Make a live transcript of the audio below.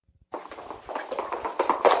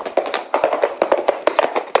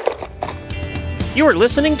You are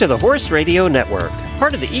listening to the Horse Radio Network,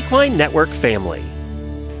 part of the Equine Network family.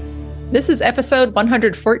 This is episode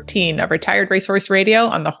 114 of Retired Racehorse Radio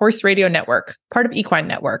on the Horse Radio Network, part of Equine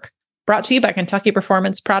Network, brought to you by Kentucky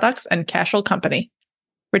Performance Products and Cashel Company.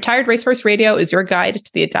 Retired Racehorse Radio is your guide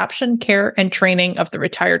to the adoption, care, and training of the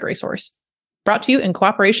retired racehorse. Brought to you in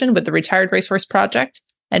cooperation with the Retired Racehorse Project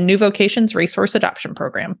and New Vocations Racehorse Adoption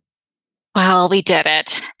Program. Well, we did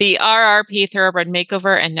it. The RRP Thoroughbred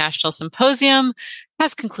Makeover and National Symposium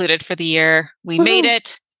has concluded for the year. We made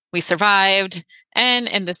it. We survived. And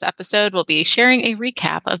in this episode, we'll be sharing a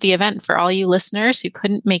recap of the event for all you listeners who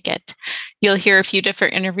couldn't make it. You'll hear a few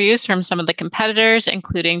different interviews from some of the competitors,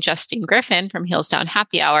 including Justine Griffin from Heels Down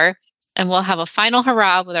Happy Hour. And we'll have a final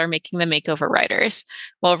hurrah with our Making the Makeover riders.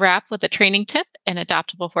 We'll wrap with a training tip and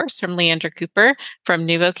adoptable horse from Leandra Cooper from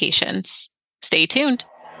New Vocations. Stay tuned.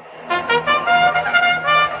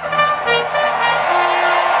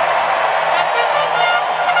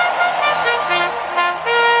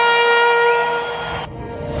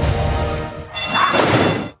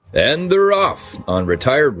 And they're off on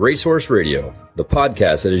Retired Racehorse Radio, the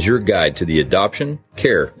podcast that is your guide to the adoption,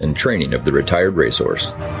 care, and training of the retired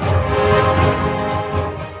racehorse.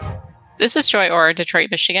 This is Joy Orr, Detroit,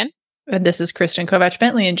 Michigan. And this is Kristen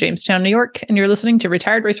Kovach-Bentley in Jamestown, New York. And you're listening to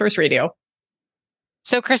Retired Racehorse Radio.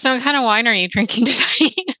 So, Kristen, what kind of wine are you drinking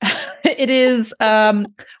tonight? It is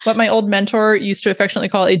what my old mentor used to affectionately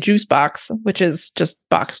call a juice box, which is just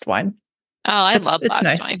boxed wine. Oh, I love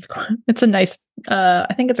boxed wine. It's a nice,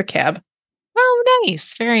 I think it's a cab. Oh,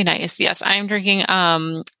 nice. Very nice. Yes, I'm drinking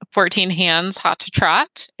 14 Hands Hot to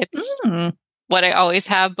Trot. It's what I always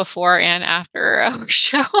have before and after a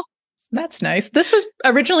show. That's nice. This was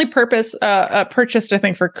originally purchased, I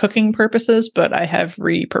think, for cooking purposes, but I have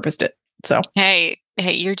repurposed it. So hey,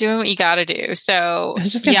 you're doing what you got to do. So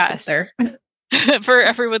yes, there. For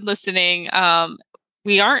everyone listening,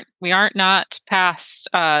 we aren't not past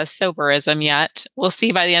soberism yet. We'll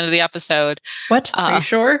see by the end of the episode. What? Are you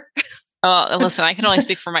sure? Listen, I can only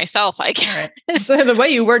speak for myself. I guess. Right. So the way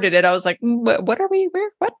you worded it, I was like, "What are we?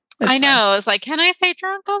 Where? What?" I know. Fine. I was like, "Can I say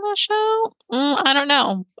drunk on the show?" I don't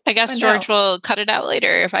know. I guess George will cut it out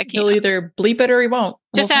later if I can. He'll either bleep it or he won't.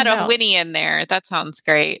 Just add a Winnie in there. That sounds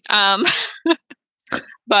great.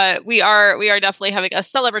 But we are definitely having a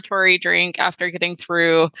celebratory drink after getting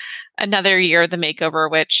through another year of the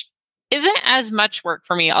makeover, which isn't as much work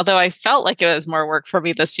for me, although I felt like it was more work for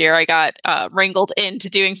me this year. I got wrangled into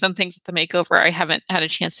doing some things at the makeover I haven't had a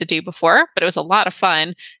chance to do before, but it was a lot of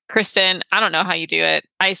fun. Kristen, I don't know how you do it.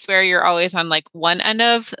 I swear you're always on like one end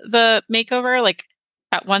of the makeover, like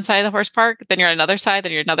at one side of the horse park, then you're on another side,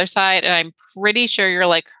 then you're another side. And I'm pretty sure you're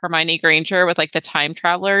like Hermione Granger with like the time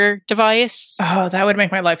traveler device. Oh, that would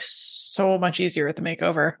make my life so much easier at the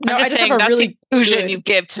makeover. No, I'm just saying that's the illusion you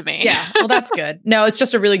give to me. Yeah, well, that's good. No, it's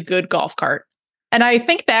just a really good golf cart. And I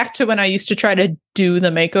think back to when I used to try to do the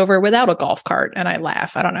makeover without a golf cart, and I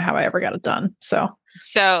laugh. I don't know how I ever got it done. So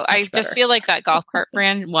I just feel like that golf cart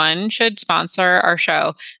brand, one, should sponsor our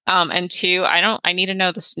show. And two, I need to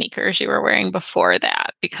know the sneakers you were wearing before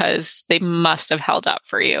that, because they must have held up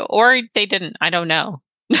for you, or they didn't. I don't know.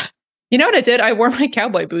 You know what I did? I wore my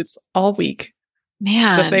cowboy boots all week.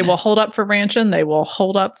 Man. So if they will hold up for ranching, they will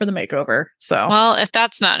hold up for the makeover. So, well, if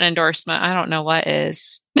that's not an endorsement, I don't know what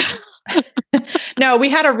is. No, we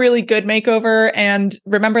had a really good makeover. And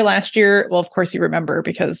remember last year? Well, of course you remember,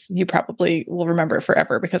 because you probably will remember it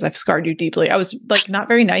forever, because I've scarred you deeply. I was like not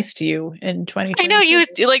very nice to you in 2020. I know you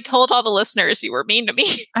like told all the listeners you were mean to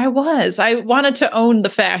me. I wanted to own the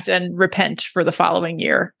fact and repent for the following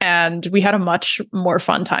year. And we had a much more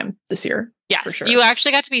fun time this year. Yes, sure. You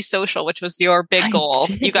actually got to be social, which was your big goal.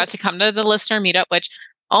 You got to come to the listener meetup, which,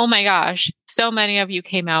 oh my gosh, so many of you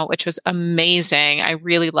came out, which was amazing. I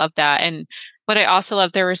really loved that. And what I also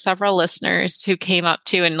loved, there were several listeners who came up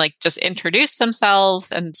to and like just introduced themselves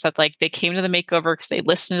and said like they came to the makeover because they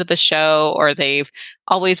listened to the show, or they've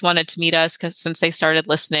always wanted to meet us since they started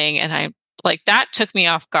listening. And I like that took me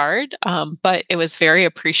off guard. But it was very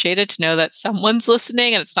appreciated to know that someone's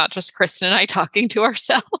listening and it's not just Kristen and I talking to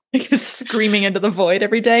ourselves. Just screaming into the void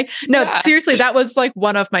every day. No, seriously, that was like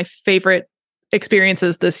one of my favorite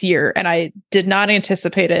experiences this year, and I did not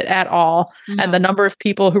anticipate it at all. No. And the number of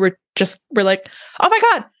people who were like, "Oh my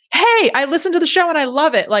God, hey, I listened to the show and I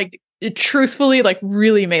love it." Like, it truthfully, like,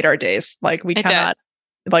 really made our days. Like, we cannot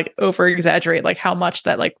like over exaggerate like how much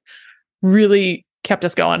that like really kept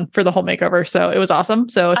us going for the whole makeover. So it was awesome.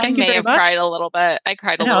 So thank you very much. I may have cried a little bit. I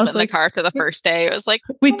cried a little bit in the car after the first day. It was like,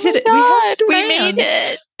 we did it. We made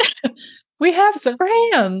it. We have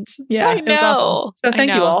friends. Yeah, it was awesome. So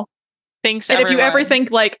thank you all. Thanks, and everyone. If you ever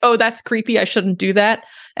think like, oh, that's creepy, I shouldn't do that,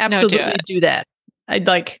 absolutely do that.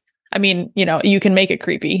 You can make it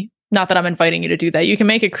creepy. Not that I'm inviting you to do that. You can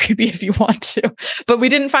make it creepy if you want to, but we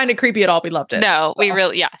didn't find it creepy at all. We loved it. No,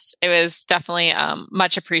 yes, it was definitely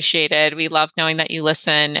much appreciated. We love knowing that you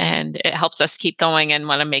listen, and it helps us keep going and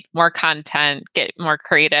want to make more content, get more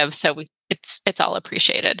creative. So it's all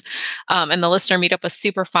appreciated. And the listener meetup was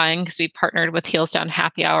super fun because we partnered with Heels Down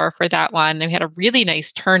Happy Hour for that one. And we had a really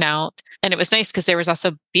nice turnout, and it was nice because there was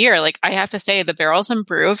also beer. Like, I have to say, the Barrels and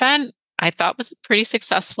Brew event, I thought was a pretty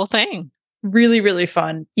successful thing. Really, really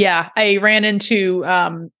fun. Yeah. I ran into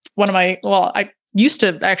I used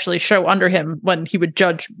to actually show under him when he would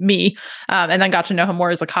judge me, and then got to know him more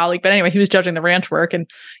as a colleague. But anyway, he was judging the ranch work, and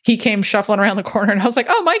he came shuffling around the corner, and I was like,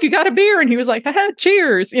 "Oh, Mike, you got a beer?" And he was like,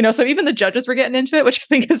 "Cheers." So even the judges were getting into it, which I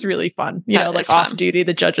think is really fun. Like off duty,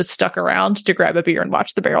 the judges stuck around to grab a beer and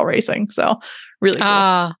watch the barrel racing. So really cool.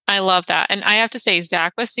 I love that. And I have to say,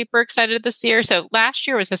 Zach was super excited this year. So last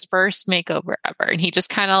year was his first makeover ever, and he just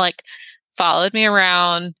kind of followed me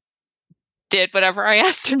around, did whatever I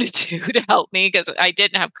asked him to do to help me, because I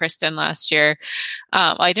didn't have Kristen last year.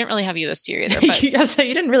 I didn't really have you this year either. But you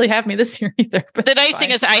didn't really have me this year either. But the nice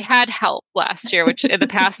thing is I had help last year, which in the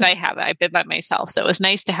past I've been by myself. So it was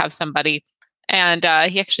nice to have somebody. And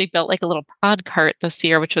he actually built a little pod cart this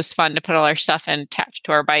year, which was fun to put all our stuff in attached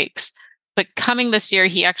to our bikes. But coming this year,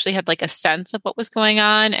 he actually had a sense of what was going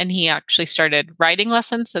on. And he actually started riding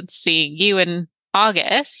lessons and seeing you in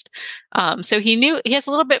August. So he has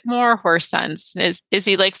a little bit more horse sense. Is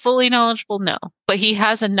he fully knowledgeable? No, but he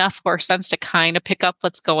has enough horse sense to kind of pick up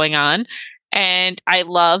what's going on. And I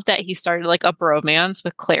love that he started a bromance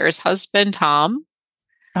with Claire's husband, Tom.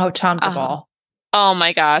 Oh, Tom's a ball. Oh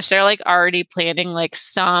my gosh. They're already planning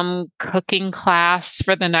some cooking class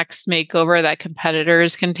for the next makeover that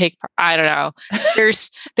competitors can take. I don't know.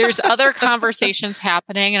 There's other conversations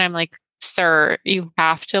happening. And I'm like, sir, you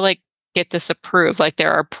have to get this approved.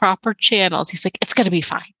 There are proper channels. He's like, it's going to be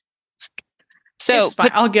fine. So it's fine.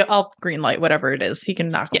 I'll green light whatever it is. He can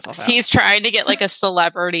knock himself out. He's a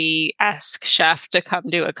celebrity-esque chef to come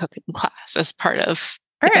do a cooking class as part of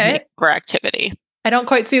our activity. I don't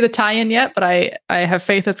quite see the tie-in yet, but I have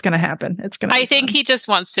faith it's going to happen. I think he just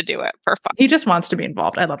wants to do it for fun. He just wants to be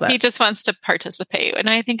involved. I love that. He just wants to participate, and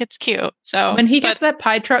I think it's cute. So when he gets that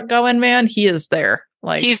pie truck going, man, he is there.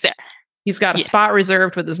 He's there. He's got a spot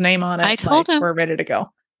reserved with his name on it. I told him. We're ready to go.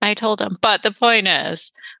 I told him. But the point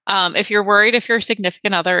is, if you're worried if your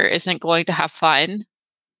significant other isn't going to have fun,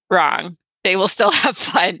 wrong. They will still have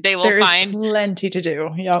fun. They will find plenty to do.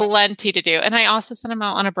 Yep. Plenty to do. And I also sent him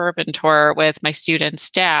out on a bourbon tour with my student's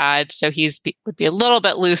dad. So would be a little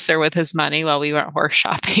bit looser with his money while we went horse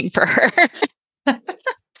shopping for her.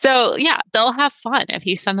 So yeah, they'll have fun if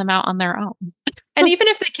you send them out on their own. And even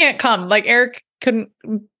if they can't come, Eric couldn't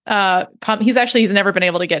come. He's never been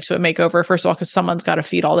able to get to a makeover, first of all, because someone's got to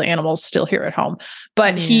feed all the animals still here at home.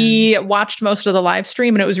 But he watched most of the live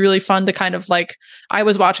stream, and it was really fun to kind of I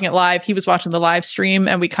was watching it live, he was watching the live stream,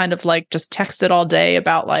 and we kind of just texted all day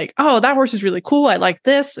about oh, that horse is really cool. I like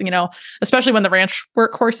this, especially when the ranch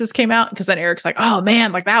work horses came out, because then Eric's like, oh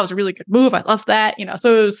man, that was a really good move. I love that,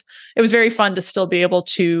 so it was very fun to still be able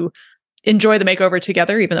to enjoy the makeover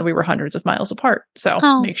together, even though we were hundreds of miles apart.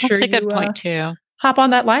 So make sure that's a good point too. Hop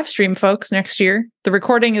on that live stream, folks, next year. The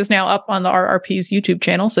recording is now up on the RRP's YouTube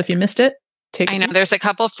channel. So if you missed it, I know there's a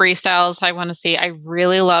couple freestyles I want to see. I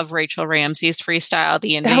really love Rachel Ramsey's freestyle,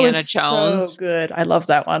 the Indiana Jones. So good. I love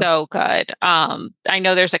that one. So good. I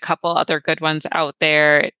know there's a couple other good ones out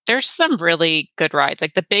there. There's some really good rides.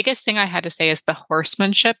 The biggest thing I had to say is the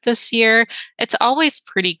horsemanship this year. It's always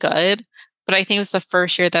pretty good, but I think it was the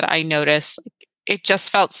first year that I noticed it just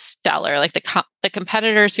felt stellar. The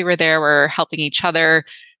competitors who were there were helping each other,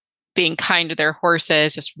 being kind to their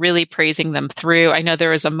horses, just really praising them through. I know there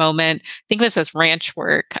was a moment, I think it was this ranch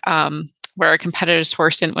work, where a competitor's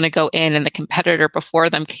horse didn't want to go in, and the competitor before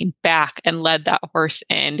them came back and led that horse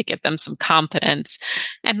in to give them some confidence.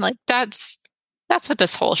 And that's what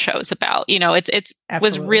this whole show is about. It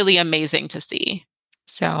was really amazing to see.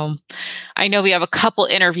 So I know we have a couple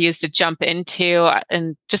interviews to jump into,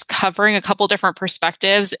 and just covering a couple different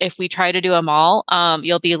perspectives. If we try to do them all,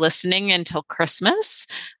 you'll be listening until Christmas.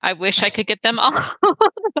 I wish I could get them all.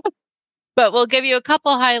 But we'll give you a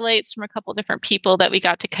couple highlights from a couple different people that we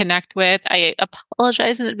got to connect with. I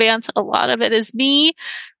apologize in advance. A lot of it is me,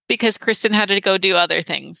 because Kristen had to go do other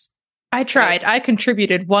things. I tried. I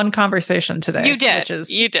contributed one conversation today. You did.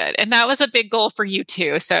 You did. And that was a big goal for you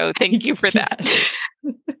too. So thank you for that.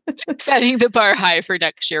 Setting the bar high for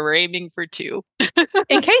next year. We're aiming for 2.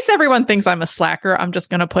 In case everyone thinks I'm a slacker, I'm just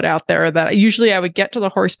going to put out there that usually I would get to the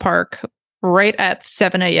horse park right at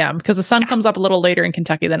 7 a.m. because the sun comes up a little later in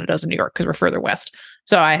Kentucky than it does in New York because we're further west.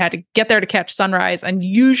 So I had to get there to catch sunrise. And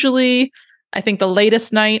usually, I think the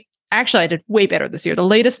latest night, actually, I did way better this year. The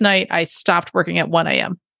latest night, I stopped working at 1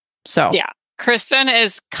 a.m. So yeah, Kristen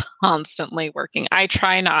is constantly working. I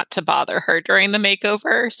try not to bother her during the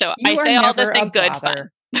makeover. So I say all this in good fun.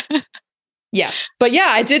 Yes. But yeah,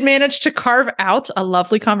 I did manage to carve out a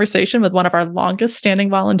lovely conversation with one of our longest standing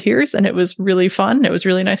volunteers, and it was really fun. It was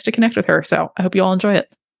really nice to connect with her. So I hope you all enjoy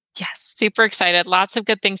it. Yes, super excited. Lots of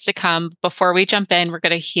good things to come. Before we jump in, we're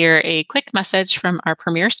going to hear a quick message from our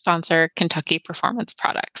premier sponsor, Kentucky Performance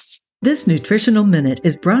Products. This nutritional minute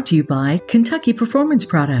is brought to you by Kentucky Performance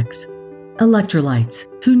Products. Electrolytes.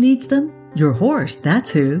 Who needs them? Your horse,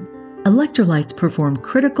 that's who. Electrolytes perform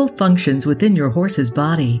critical functions within your horse's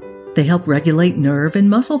body. They help regulate nerve and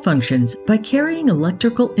muscle functions by carrying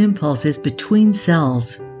electrical impulses between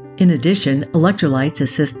cells. In addition, electrolytes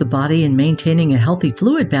assist the body in maintaining a healthy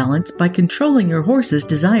fluid balance by controlling your horse's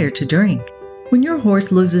desire to drink. When your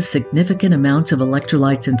horse loses significant amounts of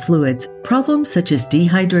electrolytes and fluids, problems such as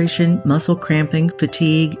dehydration, muscle cramping,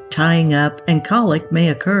 fatigue, tying up, and colic may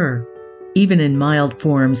occur. Even in mild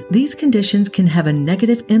forms, these conditions can have a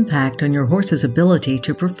negative impact on your horse's ability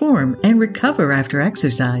to perform and recover after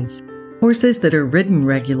exercise. Horses that are ridden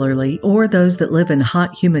regularly or those that live in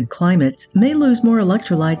hot, humid climates may lose more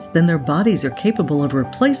electrolytes than their bodies are capable of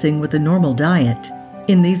replacing with a normal diet.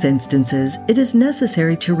 In these instances, it is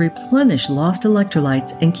necessary to replenish lost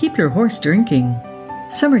electrolytes and keep your horse drinking.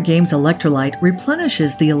 Summer Games Electrolyte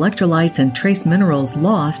replenishes the electrolytes and trace minerals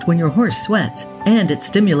lost when your horse sweats, and it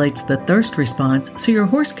stimulates the thirst response so your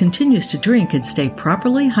horse continues to drink and stay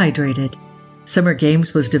properly hydrated. Summer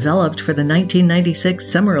Games was developed for the 1996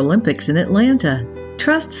 Summer Olympics in Atlanta.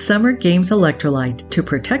 Trust Summer Games Electrolyte to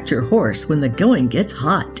protect your horse when the going gets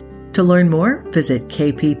hot. To learn more, visit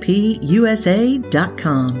kppusa.com.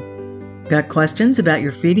 Got questions about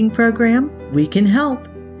your feeding program? We can help.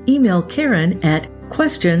 Email Karen at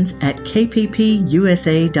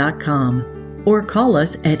questions@kppusa.com or call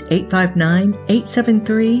us at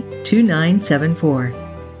 859-873-2974.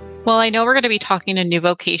 Well, I know we're going to be talking to New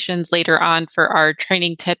Vocations later on for our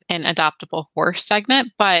training tip and adoptable horse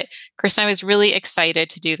segment, but Kristen, I was really excited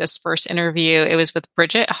to do this first interview. It was with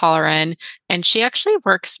Bridget Holleran, and she actually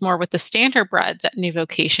works more with the standardbreds at New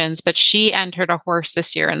Vocations, but she entered a horse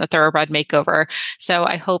this year in the Thoroughbred Makeover. So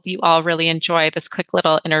I hope you all really enjoy this quick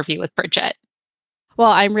little interview with Bridget.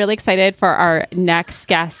 Well, I'm really excited for our next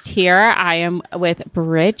guest here. I am with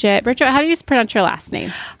Bridget. Bridget, how do you pronounce your last name?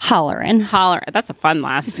 Holleran. Holleran. That's a fun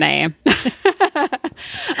last name.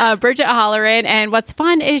 Bridget Holleran. And what's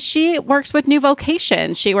fun is she works with New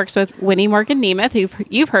Vocations. She works with Winnie Morgan Nemeth, who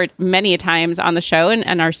you've heard many times on the show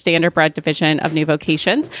and our standardbred division of New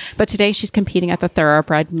Vocations. But today she's competing at the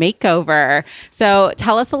Thoroughbred Makeover. So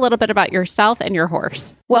tell us a little bit about yourself and your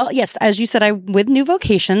horse. Well, yes, as you said, I'm with New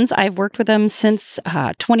Vocations. I've worked with them since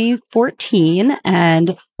 2014.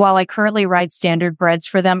 And while I currently ride standardbreds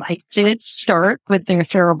for them, I did start with their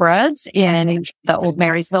thoroughbreds in the old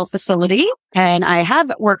Marysville facility. And I have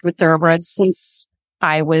worked with thoroughbreds since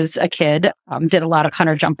I was a kid, did a lot of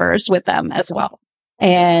hunter jumpers with them as well.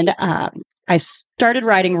 And I started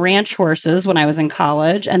riding ranch horses when I was in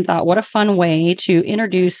college and thought, what a fun way to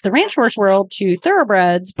introduce the ranch horse world to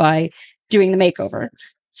thoroughbreds by doing the makeover.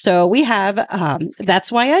 So we have, That's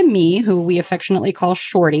Why I'm Me, who we affectionately call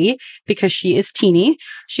Shorty, because she is teeny.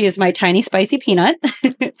 She is my tiny spicy peanut.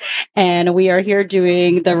 And we are here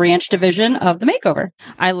doing the ranch division of the makeover.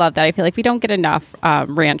 I love that. I feel like we don't get enough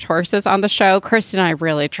ranch horses on the show. Kristen and I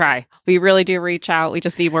really try. We really do reach out. We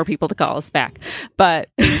just need more people to call us back. But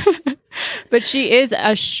but she is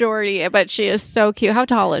a shorty, but she is so cute. How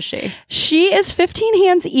tall is she? She is 15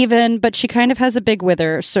 hands even, but she kind of has a big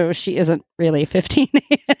wither, so she isn't really 15 hands.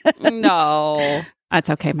 No. That's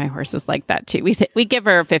okay. My horse is like that too. We give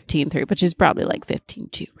her 15.3, but she's probably like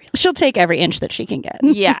 15.2. Really. She'll take every inch that she can get.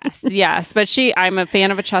 Yes. But I'm a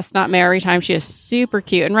fan of a chestnut mare every time. She is super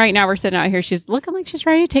cute. And right now we're sitting out here. She's looking like she's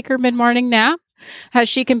ready to take her mid-morning nap. Has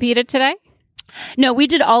she competed today? No, we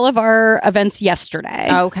did all of our events yesterday.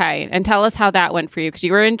 Okay. And tell us how that went for you, because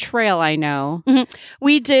you were in trail, I know. Mm-hmm.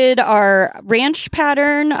 We did our ranch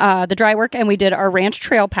pattern, the dry work, and we did our ranch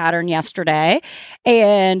trail pattern yesterday.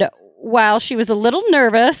 And while she was a little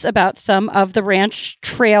nervous about some of the ranch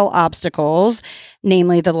trail obstacles,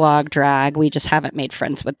 namely the log drag, we just haven't made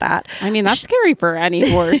friends with that. I mean, that's scary for any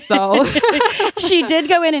horse, though. She did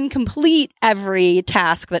go in and complete every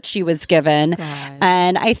task that she was given. God.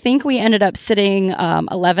 And I think we ended up sitting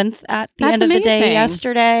 11th at the end of the day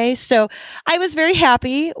yesterday. So I was very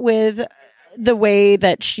happy with the way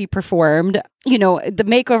that she performed. The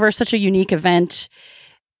makeover is such a unique event.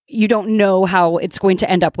 You don't know how it's going to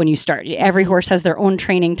end up when you start. Every horse has their own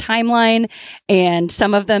training timeline, and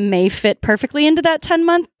some of them may fit perfectly into that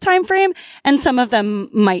 10-month time frame, and some of them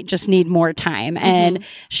might just need more time. Mm-hmm. And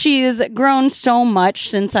she's grown so much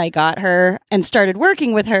since I got her and started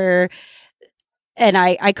working with her, and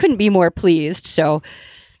I couldn't be more pleased. So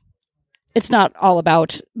it's not all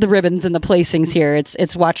about the ribbons and the placings here.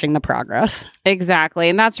 It's watching the progress. Exactly.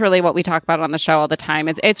 And that's really what we talk about on the show all the time.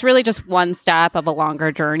 It's really just one step of a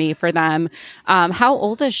longer journey for them. How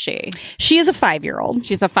old is she? She is a 5-year-old.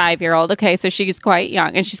 She's a 5-year-old. Okay. So she's quite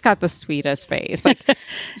young, and she's got the sweetest face. Like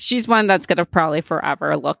she's one that's going to probably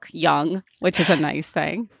forever look young, which is a nice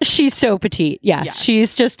thing. She's so petite. Yes.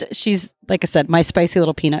 She's like I said, my spicy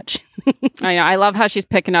little peanut. I know. I love how she's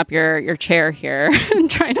picking up your chair here and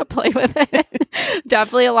trying to play with it.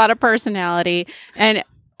 Definitely a lot of personality. And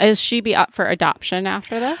is she be up for adoption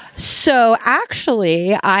after this? So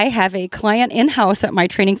actually, I have a client in-house at my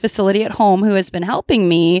training facility at home who has been helping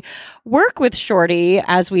me work with Shorty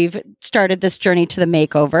as we've started this journey to the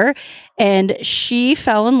makeover. And she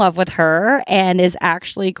fell in love with her and is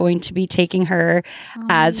actually going to be taking her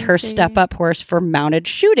as her step-up horse for mounted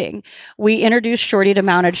shooting. We introduced Shorty to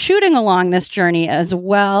mounted shooting along this journey as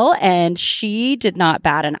well, and she did not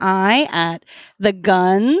bat an eye at the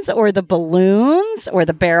guns or the balloons or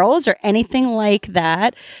the barrels or anything like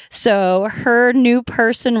that. So her new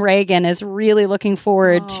person, Reagan, is really looking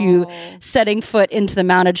forward to setting foot into the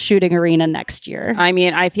mounted shooting arena next year. I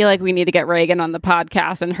mean, I feel like we need to get Reagan on the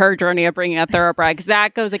podcast and her journey of bringing a thoroughbred, because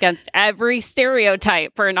that goes against every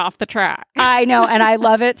stereotype for an off the track. I know, and I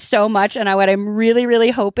love it so much. And what I'm really,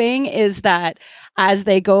 really hoping is that as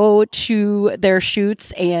they go to their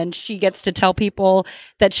shoots and she gets to tell people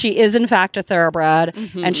that she is in fact a thoroughbred,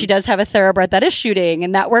 and she does have a thoroughbred that is shooting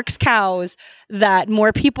and that works cows, that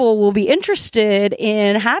more people will be interested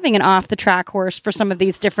in having an off the track horse for some of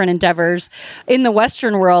these different endeavors in the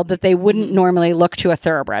Western world that they wouldn't normally look to a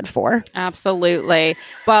thoroughbred for. Absolutely.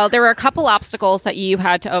 Well, there were a couple obstacles that you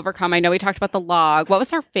had to overcome. I know we talked about the log. What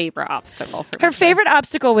was her favorite obstacle? Her favorite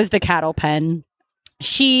obstacle was the cattle pen.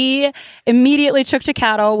 She immediately took to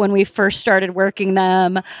cattle when we first started working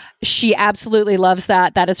them. She absolutely loves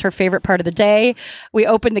that. That is her favorite part of the day. We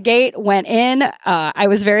opened the gate, went in. I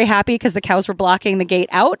was very happy because the cows were blocking the gate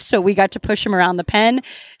out, so we got to push them around the pen.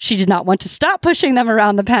 She did not want to stop pushing them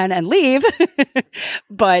around the pen and leave,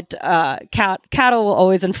 but cattle will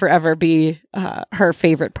always and forever be her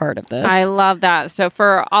favorite part of this. I love that. So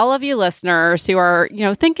for all of you listeners who are,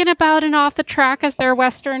 thinking about an off the track as their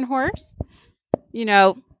Western horse,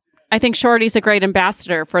 I think Shorty's a great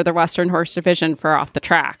ambassador for the Western Horse Division for off the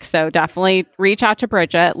track. So definitely reach out to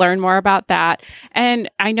Bridget, learn more about that.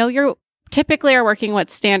 And I know you're typically are working with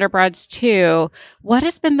standardbreds too. What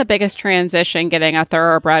has been the biggest transition getting a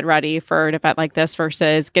thoroughbred ready for an event like this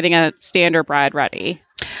versus getting a standardbred ready?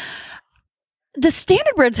 The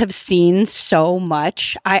standardbreds have seen so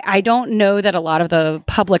much. I don't know that a lot of the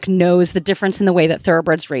public knows the difference in the way that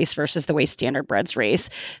thoroughbreds race versus the way standardbreds race.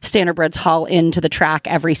 Standardbreds haul into the track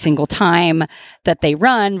every single time that they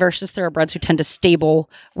run versus thoroughbreds who tend to stable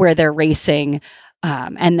where they're racing.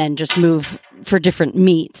 And then just move for different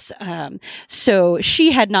meets. So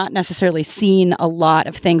she had not necessarily seen a lot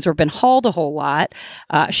of things or been hauled a whole lot.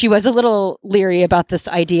 She was a little leery about this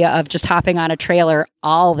idea of just hopping on a trailer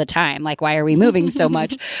all the time. Like, why are we moving so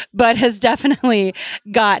much? But has definitely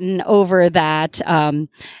gotten over that.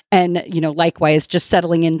 And, likewise, just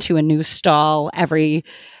settling into a new stall every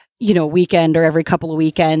weekend or every couple of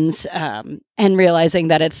weekends, and realizing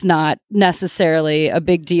that it's not necessarily a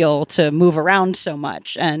big deal to move around so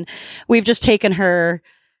much. And we've just taken her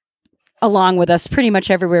along with us pretty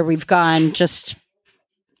much everywhere we've gone,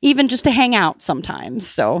 even just to hang out sometimes.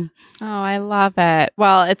 So. Oh, I love it.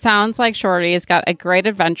 Well, it sounds like Shorty has got a great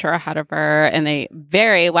adventure ahead of her in a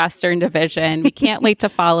very Western division. We can't wait to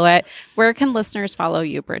follow it. Where can listeners follow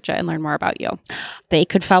you, Bridget, and learn more about you? They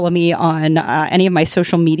could follow me on any of my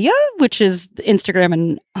social media, which is Instagram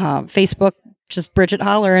and Facebook, just Bridget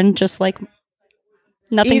Holler, and just like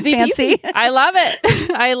nothing easy fancy. Peasy. I love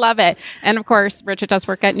it. I love it. And of course, Bridget does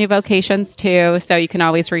work at New Vocations too. So you can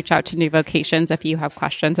always reach out to New Vocations if you have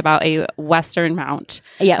questions about a Western mount.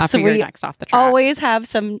 Yes, for your next off the track. Always have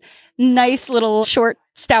some nice little short,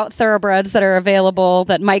 stout thoroughbreds that are available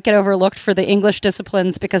that might get overlooked for the English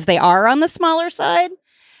disciplines because they are on the smaller side,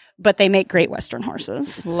 but they make great Western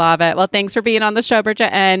horses. Love it. Well, thanks for being on the show,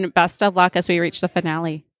 Bridget, and best of luck as we reach the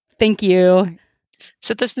finale. Thank you.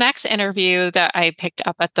 So this next interview that I picked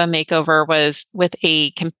up at the Makeover was with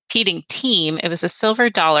a competing team. It was a Silver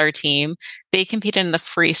Dollar team. They competed in the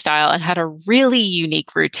freestyle and had a really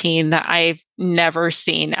unique routine that I've never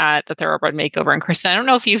seen at the Thoroughbred Makeover. And Kristen, I don't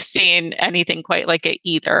know if you've seen anything quite like it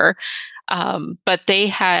either, but they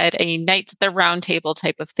had a Knights at the Round Table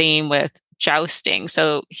type of theme with jousting.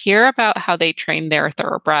 So hear about how they trained their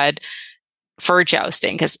Thoroughbred for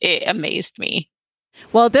jousting, because it amazed me.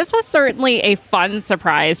 Well, this was certainly a fun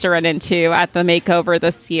surprise to run into at the Makeover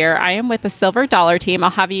this year. I am with the Silver Dollar team. I'll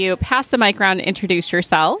have you pass the mic around and introduce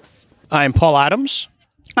yourselves. I'm Paul Adams.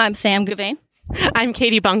 I'm Sam Gouvain. I'm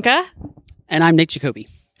Katie Bunka. And I'm Nick Jacoby.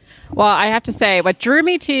 Well, I have to say, what drew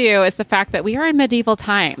me to you is the fact that we are in medieval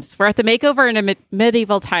times. We're at the Makeover in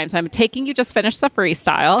medieval times. I'm taking you just finished the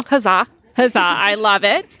freestyle. Huzzah. Huzzah. I love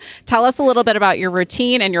it. Tell us a little bit about your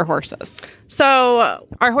routine and your horses. So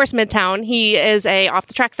our horse Midtown, he is a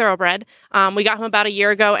off-the-track thoroughbred. We got him about a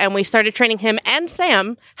year ago, and we started training him and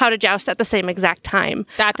Sam how to joust at the same exact time.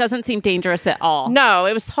 That doesn't seem dangerous at all. No,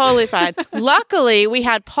 it was totally fine. Luckily, we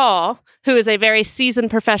had Paul, who is a very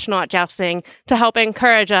seasoned professional at jousting, to help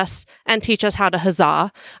encourage us and teach us how to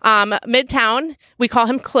huzzah. Midtown, we call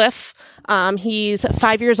him Cliff. He's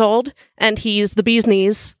 5 years old, and he's the bee's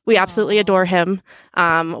knees. We absolutely adore him.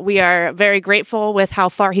 We are very grateful with how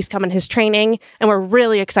far he's come in his training, and we're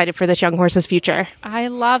really excited for this young horse's future. I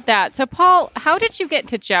love that. So, Paul, how did you get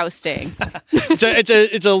to jousting?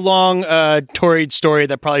 It's a long, torrid story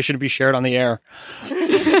that probably shouldn't be shared on the air.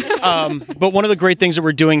 But one of the great things that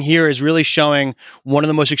we're doing here is really showing one of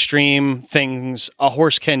the most extreme things a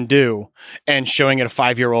horse can do, and showing it a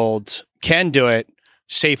 5-year-old can do it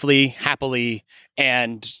safely, happily,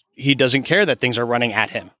 and he doesn't care that things are running at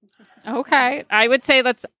him. Okay. I would say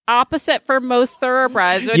that's opposite for most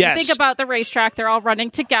thoroughbreds. When you think about the racetrack, they're all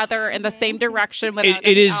running together in the same direction.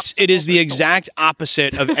 It is the exact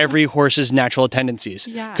opposite of every horse's natural tendencies.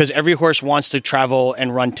 Because every horse wants to travel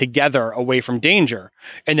and run together away from danger.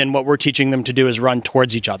 And then what we're teaching them to do is run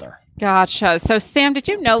towards each other. Gotcha. So, Sam, did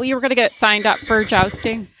you know you were going to get signed up for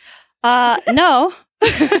jousting? No.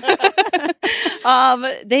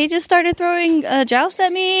 They just started throwing a joust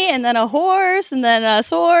at me, and then a horse, and then a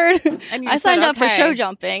sword. And I signed up for show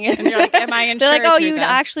jumping. And you're like, am I insured? They're like, oh, you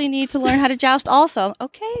actually need to learn how to joust also.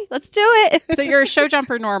 Okay, let's do it. So you're a show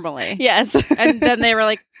jumper normally? Yes. And then they were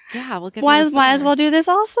like, yeah, we'll get might as well do this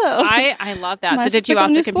also. I love that. So did you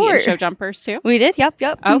also compete in show jumpers too? We did. Yep.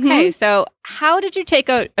 Okay. So how did you take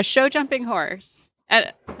a show jumping horse,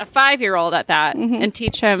 a 5-year-old at that, and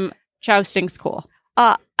teach him jousting school?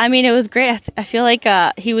 I mean, it was great. I feel like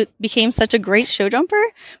he became such a great show jumper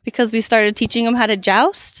because we started teaching him how to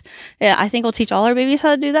joust. Yeah, I think we'll teach all our babies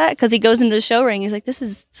how to do that because he goes into the show ring. He's like, this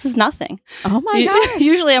is nothing. Oh my gosh.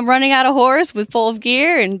 Usually I'm running out of horse with full of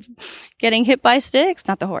gear and getting hit by sticks.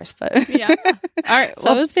 Not the horse, but yeah. All right.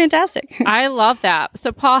 So it was fantastic. I love that.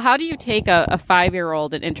 So Paul, how do you take a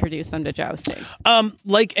 5-year-old and introduce them to jousting?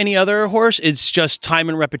 Like any other horse, it's just time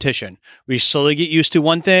and repetition. We slowly get used to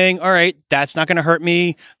one thing. All right, that's not going to hurt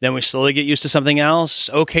me. Then we slowly get used to something else.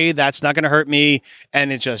 Okay, that's not going to hurt me.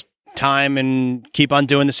 And it's just time and keep on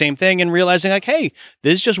doing the same thing and realizing like, hey,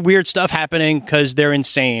 there's just weird stuff happening because they're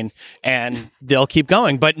insane and they'll keep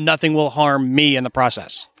going, but nothing will harm me in the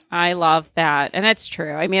process. I love that. And that's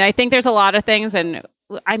true. I mean, I think there's a lot of things, and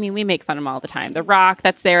I mean, we make fun of them all the time. The rock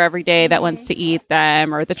that's there every day that wants to eat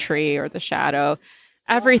them, or the tree or the shadow.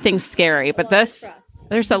 Everything's scary, but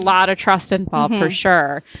there's a lot of trust involved for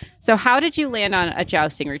sure. So how did you land on a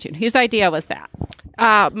jousting routine? Whose idea was that?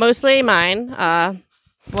 Mostly mine.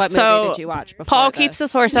 What movie did you watch before Paul keeps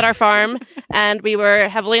his horse at our farm, and we were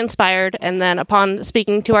heavily inspired. And then upon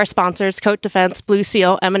speaking to our sponsors, Coat Defense, Blue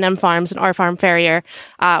Seal, M&M Farms, and Our Farm Farrier,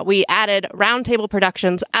 we added Round Table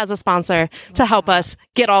Productions as a sponsor to help us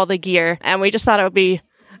get all the gear. And we just thought it would be,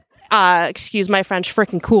 excuse my French,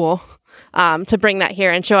 freaking cool to bring that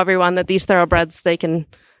here and show everyone that these thoroughbreds, they can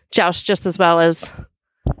joust just as well as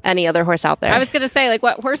any other horse out there. I was going to say, like,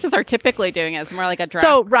 what horses are typically doing is more like a draft.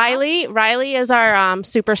 So Riley is our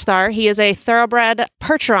superstar. He is a thoroughbred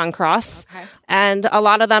Percheron cross, and a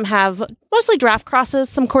lot of them have mostly draft crosses,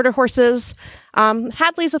 some quarter horses.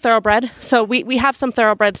 Hadley's a thoroughbred, so we have some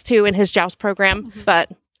thoroughbreds too in his joust program, but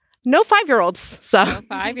no 5-year-olds. So no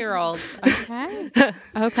 5-year-olds. Okay.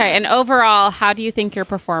 Okay. And overall, how do you think your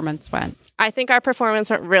performance went? I think our performance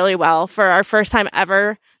went really well for our first time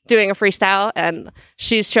ever doing a freestyle, and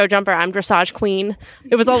she's show jumper, I'm dressage queen.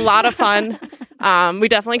 It was a lot of fun. We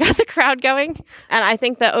definitely got the crowd going, and I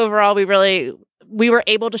think that overall we were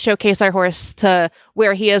able to showcase our horse to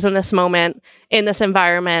where he is in this moment, in this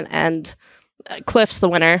environment, and Cliff's the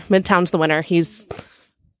winner. Midtown's the winner. He's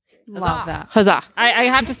Love that. Huzzah. I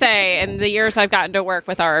have to say, in the years I've gotten to work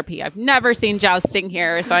with RRP, I've never seen jousting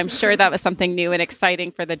here. So I'm sure that was something new and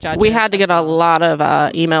exciting for the judges. We had to get a lot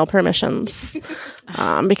of email permissions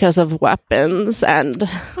because of weapons and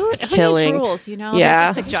killing. Rules, Yeah. They're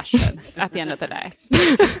just suggestions at the end of the day.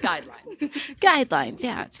 Guidelines.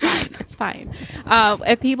 Yeah, it's fine. It's fine.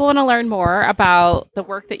 If people want to learn more about the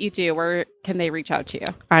work that you do, where can they reach out to you?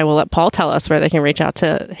 I will let Paul tell us where they can reach out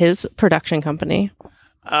to his production company.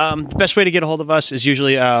 The best way to get a hold of us is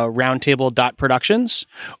usually roundtable.productions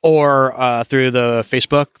or through the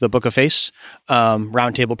Facebook, the Book of Face,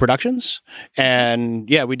 Roundtable Productions. And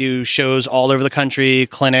yeah, we do shows all over the country,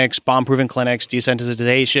 clinics, bomb-proven clinics,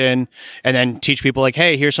 desensitization, and then teach people like,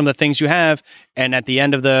 hey, here's some of the things you have. And at the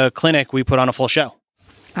end of the clinic, we put on a full show.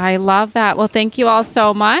 I love that. Well, thank you all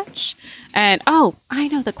so much. And I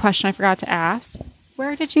know the question I forgot to ask.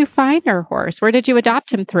 Where did you find your horse? Where did you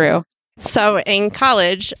adopt him through? So in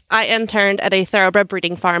college, I interned at a thoroughbred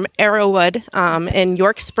breeding farm, Arrowwood, in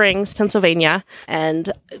York Springs, Pennsylvania.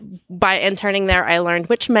 And by interning there, I learned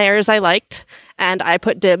which mares I liked, and I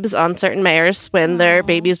put dibs on certain mares when their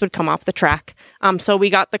babies would come off the track. So we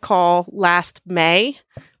got the call last May,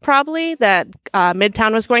 probably, that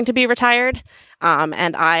Midtown was going to be retired.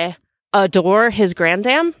 And I adore his Grand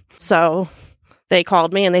Dam. So they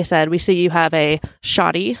called me and they said, we see you have a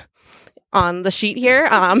shoddy on the sheet here.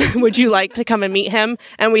 Would you like to come and meet him?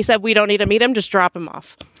 And we said, we don't need to meet him, just drop him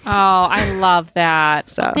off. Oh, I love that.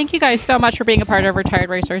 So thank you guys so much for being a part of Retired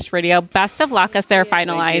Racehorse Radio. Best of luck as they're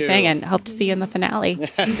finalizing, and hope to see you in the finale.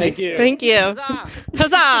 Thank you. Thank you. Huzzah.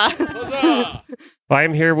 Huzzah. Huzzah.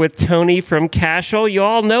 I'm here with Tony from Cashel. You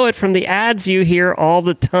all know it from the ads you hear all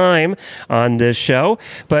the time on this show.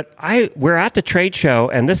 But we're at the trade show,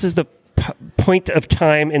 and this is the point of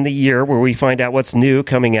time in the year where we find out what's new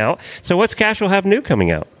coming out. So what's Cashel have new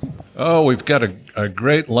coming out? Oh, we've got a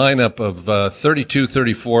great lineup of 32,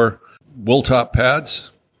 34 wool top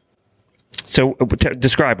pads. So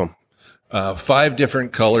describe them. 5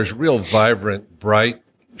 different colors, real vibrant, bright,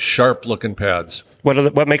 sharp-looking pads.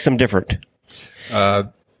 What makes them different?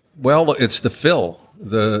 Well, it's the fill.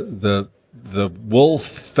 The wool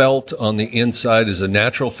felt on the inside is a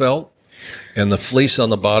natural felt, and the fleece on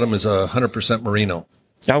the bottom is 100% merino.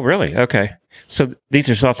 Oh, really? Okay. So these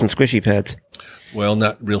are soft and squishy pads. Well,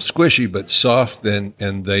 not real squishy, but soft,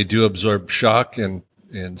 and they do absorb shock and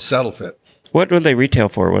saddle fit. What would they retail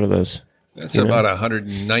for? What are those? That's about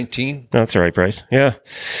 $119. That's the right price. Yeah.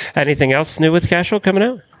 Anything else new with Cashel coming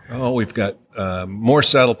out? Oh, we've got more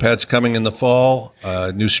saddle pads coming in the fall,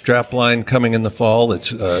 new strap line coming in the fall.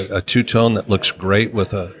 It's a two-tone that looks great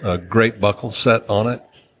with a great buckle set on it.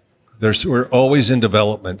 We're always in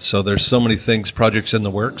development, so there's so many projects in the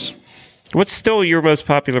works. What's still your most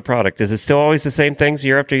popular product? Is it still always the same things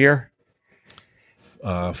year after year?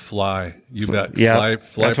 Fly. You bet. Yeah,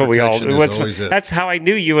 fly that's what we all. That's how I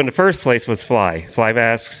knew you in the first place was fly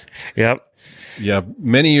masks. Yep. Yeah,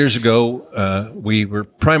 many years ago, we were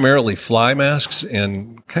primarily fly masks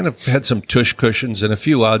and kind of had some tush cushions and a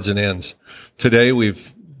few odds and ends. Today,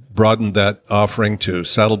 we've broadened that offering to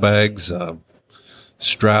saddlebags,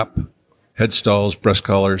 strap, head stalls, breast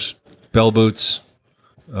collars, bell boots,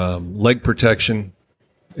 leg protection,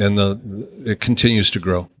 and it continues to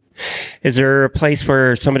grow. Is there a place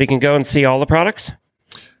where somebody can go and see all the products?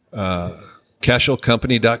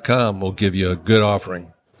 CashelCompany.com will give you a good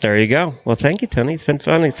offering. There you go. Well, thank you, Tony. It's been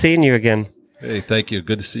fun seeing you again. Hey, thank you.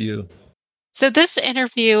 Good to see you. So this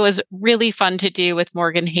interview was really fun to do with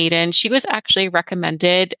Morgan Hayden. She was actually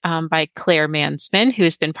recommended by Claire Mansman,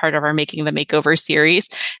 who's been part of our Making the Makeover series.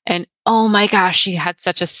 And oh my gosh, she had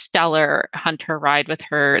such a stellar hunter ride with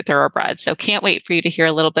her Thoroughbred. So can't wait for you to hear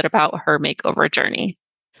a little bit about her makeover journey.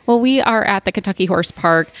 Well, we are at the Kentucky Horse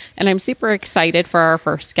Park, and I'm super excited for our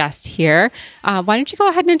first guest here. Why don't you go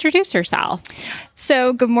ahead and introduce yourself?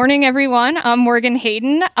 So, good morning, everyone. I'm Morgan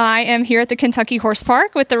Hayden. I am here at the Kentucky Horse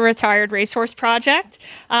Park with the Retired Racehorse Project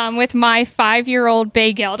with my 5-year-old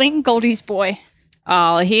bay gelding, Goldie's Boy.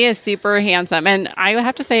 Oh, he is super handsome. And I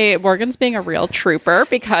have to say, Morgan's being a real trooper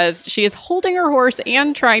because she is holding her horse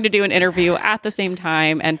and trying to do an interview at the same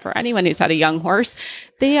time. And for anyone who's had a young horse,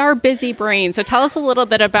 they are busy brains. So tell us a little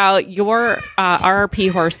bit about your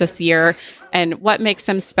RRP horse this year and what makes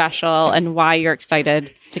him special and why you're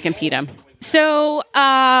excited to compete him. So,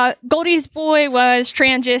 Goldie's Boy was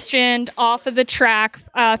transitioned off of the track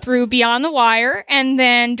through Beyond the Wire and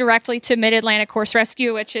then directly to Mid-Atlantic Horse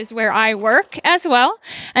Rescue, which is where I work as well.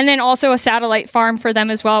 And then also a satellite farm for them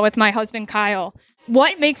as well with my husband, Kyle.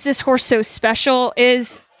 What makes this horse so special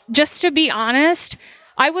is, just to be honest,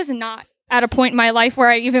 I was not at a point in my life where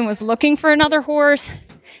I even was looking for another horse.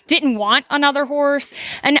 didn't want another horse.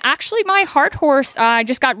 And actually my heart horse, I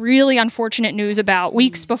just got really unfortunate news about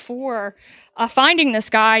weeks before finding this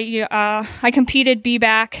guy. I competed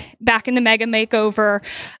back in the Mega Makeover,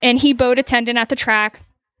 and he bowed a tendon at the track,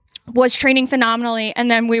 was training phenomenally,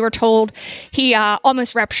 and then we were told he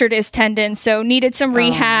almost ruptured his tendon, so needed some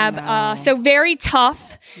rehab. No. So very tough.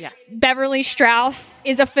 Yeah. Beverly Strauss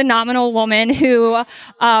is a phenomenal woman who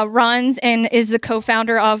runs and is the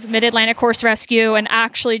co-founder of Mid-Atlantic Horse Rescue, and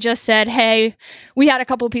actually just said, hey, we had a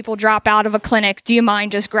couple of people drop out of a clinic. Do you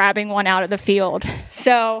mind just grabbing one out of the field?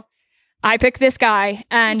 So I picked this guy,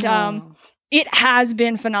 and it has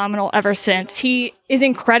been phenomenal ever since. He is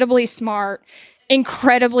incredibly smart,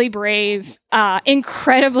 incredibly brave,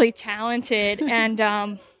 incredibly talented,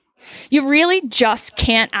 and you really just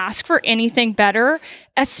can't ask for anything better,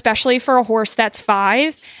 especially for a horse that's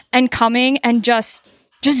 5 and coming and just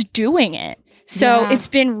doing it. So it's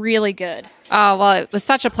been really good. Oh, well, it was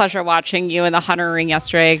such a pleasure watching you in the Hunter Ring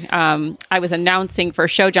yesterday. I was announcing for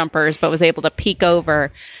Show Jumpers, but was able to peek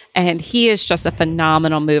over. And he is just a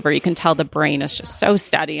phenomenal mover. You can tell the brain is just so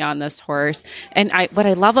steady on this horse. And what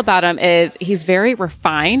I love about him is he's very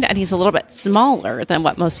refined, and he's a little bit smaller than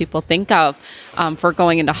what most people think of for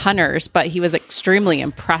going into hunters. But he was extremely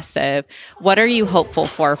impressive. What are you hopeful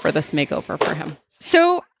for this makeover for him?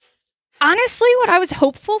 So honestly, what I was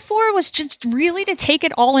hopeful for was just really to take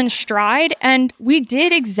it all in stride, and we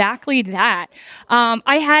did exactly that.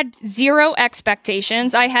 I had 0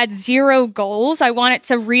 expectations. I had 0 goals. I wanted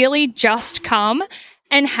to really just come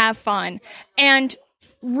and have fun. And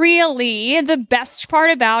really, the best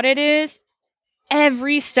part about it is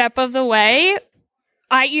every step of the way,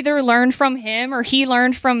 I either learned from him or he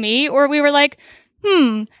learned from me, or we were like,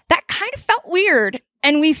 that kind of felt weird.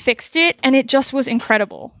 And we fixed it, and it just was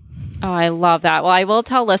incredible. Oh, I love that. Well, I will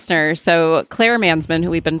tell listeners. So Claire Mansman, who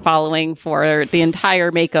we've been following for the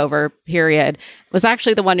entire makeover period, was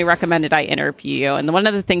actually the one who recommended I interview you. And one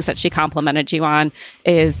of the things that she complimented you on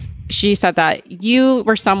is she said that you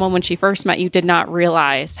were someone, when she first met you, did not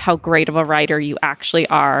realize how great of a rider you actually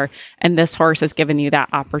are. And this horse has given you that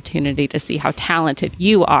opportunity to see how talented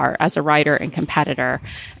you are as a rider and competitor.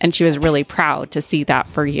 And she was really proud to see that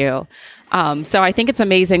for you. So I think it's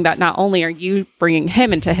amazing that not only are you bringing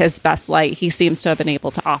him into his best light, he seems to have been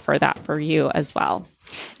able to offer that for you as well.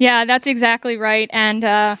 Yeah, that's exactly right.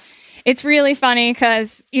 And it's really funny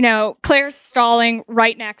because, Claire's stalling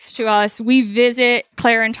right next to us. We visit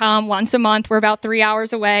Claire and Tom once a month. We're about 3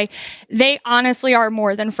 hours away. They honestly are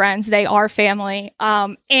more than friends. They are family.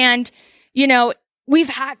 And we've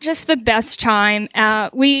had just the best time.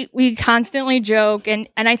 We constantly joke. And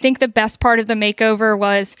I think the best part of the makeover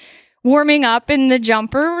was warming up in the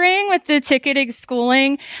jumper ring with the ticketed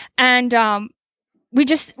schooling. And we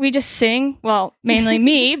just sing, well, mainly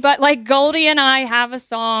me, but like Goldie and I have a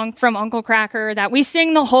song from Uncle Cracker that we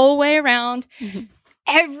sing the whole way around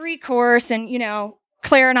every course. And,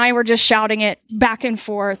 Claire and I were just shouting it back and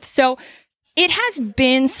forth. So it has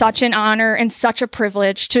been such an honor and such a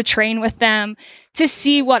privilege to train with them, to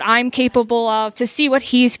see what I'm capable of, to see what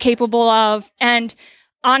he's capable of. And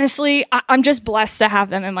honestly, I'm just blessed to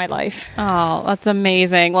have them in my life. Oh, that's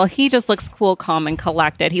amazing. Well, he just looks cool, calm, and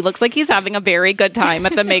collected. He looks like he's having a very good time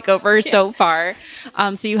at the makeover so far.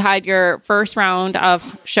 So you had your first round of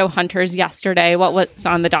show hunters yesterday. What was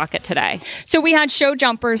on the docket today? So we had show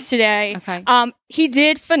jumpers today. Okay. He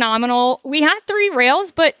did phenomenal. We had 3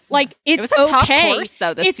 rails, but it's it was a okay. Tough course,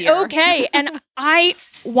 though, this year. It's okay. And I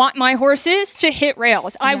want my horses to hit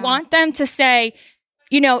rails. I want them to say,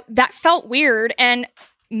 that felt weird. And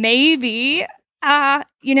maybe,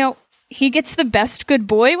 he gets the best good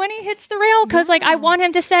boy when he hits the rail. Cause I want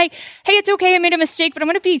him to say, hey, it's okay. I made a mistake, but I'm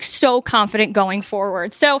going to be so confident going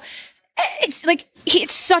forward. So it's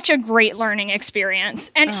it's such a great learning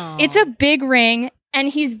experience, and it's a big ring, and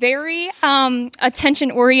he's very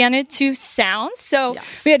attention oriented to sounds. So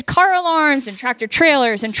we had car alarms and tractor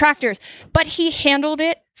trailers and tractors, but he handled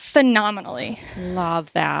it phenomenally.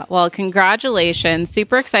 Love that. Well, congratulations.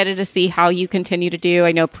 Super excited to see how you continue to do.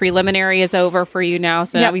 I know preliminary is over for you now,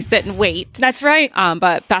 so now we sit and wait. That's right.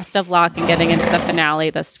 But best of luck in getting into the finale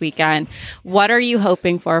this weekend. What are you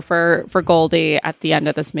hoping for Goldie at the end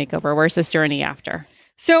of this makeover? Where's this journey after?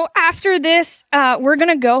 So after this, we're going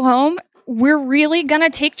to go home. We're really going to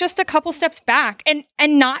take just a couple steps back and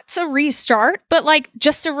not to restart, but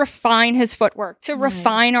just to refine his footwork, to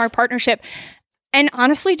refine our partnership. And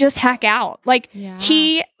honestly, just hack out.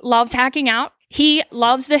 He loves hacking out. He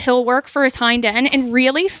loves the hill work for his hind end, and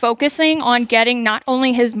really focusing on getting not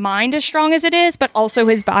only his mind as strong as it is, but also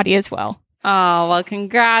his body as well. Oh, well,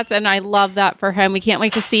 congrats. And I love that for him. We can't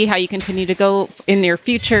wait to see how you continue to go in your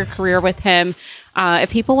future career with him. If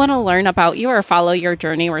people want to learn about you or follow your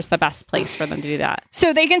journey, where's the best place for them to do that?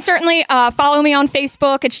 So they can certainly follow me on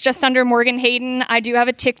Facebook. It's just under Morgan Hayden. I do have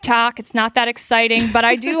a TikTok. It's not that exciting, but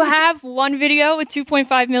I do have one video with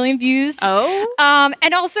 2.5 million views.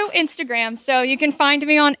 And also Instagram. So you can find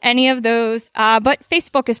me on any of those. But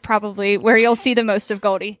Facebook is probably where you'll see the most of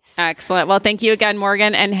Goldie. Excellent. Well, thank you again,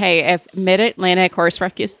 Morgan. And hey, if Mid-Atlantic Horse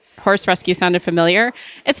Rescue sounded familiar,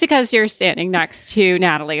 it's because you're standing next to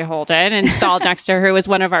Natalie Holden and stalled next to her, who was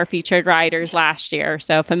one of our featured riders last year.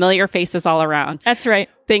 So familiar faces all around. That's right.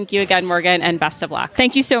 Thank you again, Morgan, and best of luck.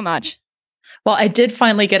 Thank you so much. Well, I did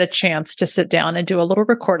finally get a chance to sit down and do a little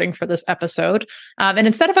recording for this episode. And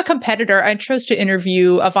instead of a competitor, I chose to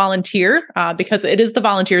interview a volunteer because it is the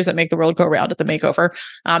volunteers that make the world go round at the Makeover.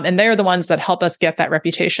 And they're the ones that help us get that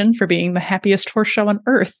reputation for being the happiest horse show on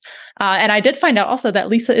earth. And I did find out also that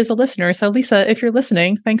Lisa is a listener. So Lisa, if you're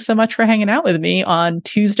listening, thanks so much for hanging out with me on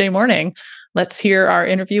Tuesday morning. Let's hear our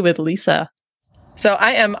interview with Lisa. So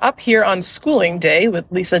I am up here on schooling day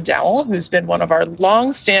with Lisa Dowell, who's been one of our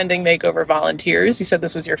long-standing Makeover volunteers. You said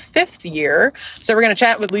this was your 5th year. So we're going to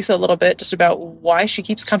chat with Lisa a little bit just about why she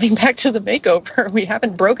keeps coming back to the Makeover. We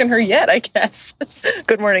haven't broken her yet, I guess.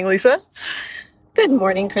 Good morning, Lisa. Good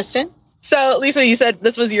morning, Kristen. So Lisa, you said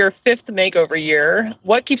this was your 5th Makeover year.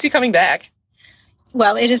 What keeps you coming back?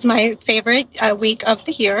 Well, it is my favorite week of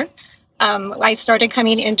the year. I started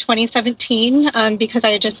coming in 2017 because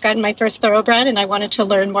I had just gotten my first Thoroughbred and I wanted to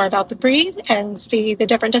learn more about the breed and see the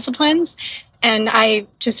different disciplines. And I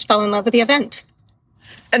just fell in love with the event.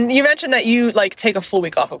 And you mentioned that you take a full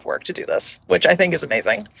week off of work to do this, which I think is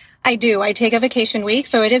amazing. I do. I take a vacation week,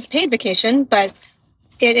 so it is paid vacation, but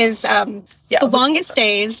it is the longest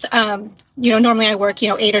days. Normally I work,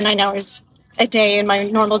 8 or 9 hours a day in my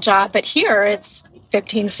normal job, but here it's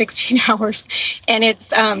 15, 16 hours. And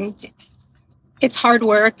it's hard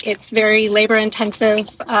work. It's very labor intensive,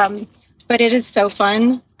 but it is so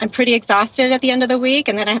fun. I'm pretty exhausted at the end of the week,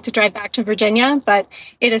 and then I have to drive back to Virginia, but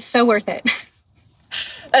it is so worth it.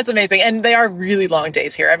 That's amazing. And they are really long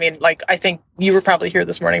days here. I mean, I think you were probably here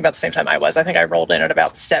this morning about the same time I was. I think I rolled in at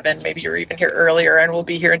about 7. Maybe you were even here earlier, and we'll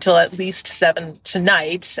be here until at least 7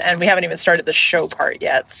 tonight. And we haven't even started the show part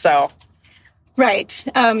yet. So. Right.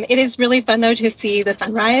 It is really fun, though, to see the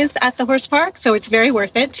sunrise at the horse park. So it's very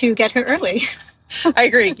worth it to get here early. I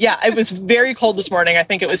agree. Yeah, it was very cold this morning. I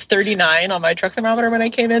think it was 39 on my truck thermometer when I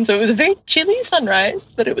came in. So it was a very chilly sunrise,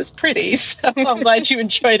 but it was pretty. So I'm glad you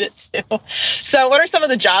enjoyed it too. So what are some of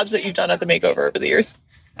the jobs that you've done at the Makeover over the years?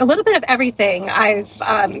 A little bit of everything.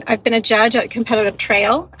 I've been a judge at competitive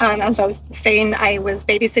trail. As I was saying, I was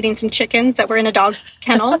babysitting some chickens that were in a dog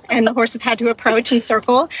kennel, and the horses had to approach and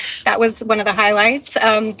circle. That was one of the highlights.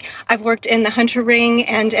 I've worked in the hunter ring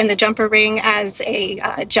and in the jumper ring as a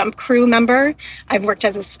jump crew member. I've worked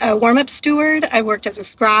as a warm-up steward. I've worked as a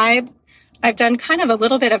scribe. I've done kind of a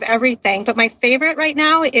little bit of everything, but my favorite right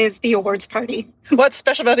now is the awards party. What's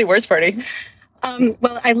special about the awards party?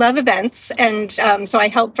 Well, I love events, and so I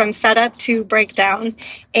help from setup to breakdown,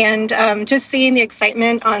 and just seeing the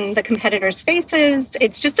excitement on the competitors' faces.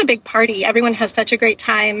 It's just a big party. Everyone has such a great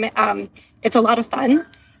time. It's a lot of fun,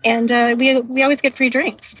 and we always get free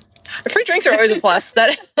drinks. Free drinks are always a plus.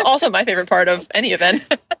 That is also my favorite part of any event.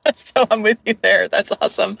 So I'm with you there. That's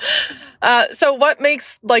awesome. So what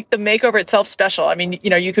makes the Makeover itself special? I mean,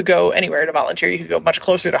 you could go anywhere to volunteer. You could go much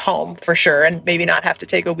closer to home for sure, and maybe not have to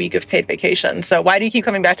take a week of paid vacation. So why do you keep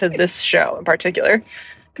coming back to this show in particular?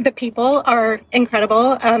 The people are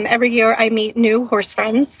incredible. Every year I meet new horse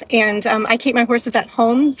friends, and I keep my horses at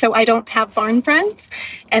home, so I don't have barn friends.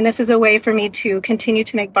 And this is a way for me to continue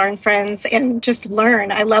to make barn friends and just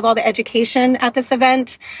learn. I love all the education at this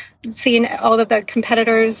event, seeing all of the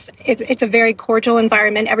competitors. It's a very cordial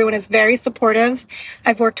environment. Everyone is very supportive.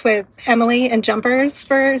 I've worked with Emily and jumpers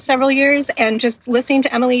for several years, and just listening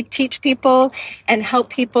to Emily teach people and help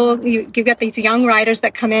people. You get these young riders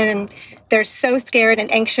that come in and they're so scared and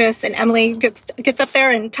anxious, and Emily gets up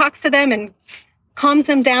there and talks to them and calms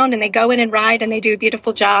them down, and they go in and ride, and they do a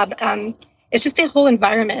beautiful job. It's just the whole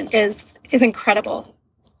environment is incredible.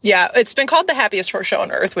 Yeah, it's been called the happiest horse show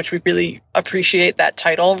on earth, which we really appreciate that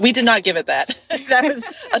title. We did not give it that. That was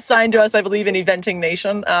assigned to us, I believe, in Eventing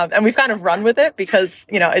Nation. And we've kind of run with it because,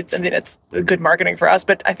 it's good marketing for us,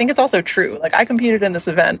 but I think it's also true. I competed in this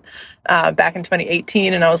event back in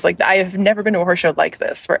 2018, and I was like, I have never been to a horse show like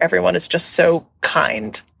this, where everyone is just so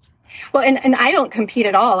kind. Well, and I don't compete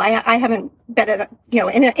at all. I haven't been at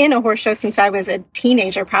in a horse show since I was a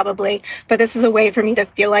teenager, probably. But this is a way for me to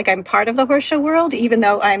feel like I'm part of the horse show world, even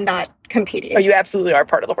though I'm not competing. Oh, you absolutely are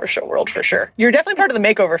part of the horse show world for sure. You're definitely part of the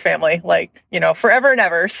Makeover family, forever and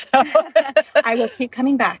ever. So I will keep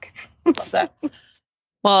coming back. Love that.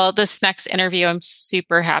 Well, this next interview, I'm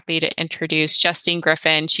super happy to introduce Justine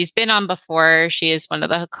Griffin. She's been on before. She is one of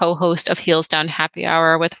the co-hosts of Heels Down Happy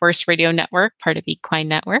Hour with Horse Radio Network, part of Equine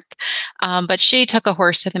Network. But she took a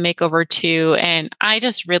horse to the makeover too, and I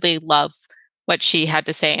just really love what she had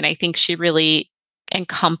to say. And I think she really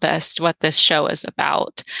encompassed what this show is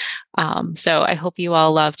about. So I hope you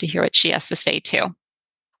all love to hear what she has to say too.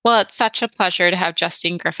 Well, it's such a pleasure to have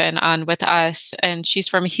Justine Griffin on with us, and she's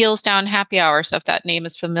from Heels Down Happy Hour. So if that name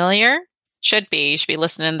is familiar, should be. You should be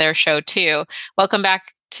listening to their show too. Welcome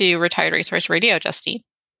back to Retired Racehorse Radio, Justine.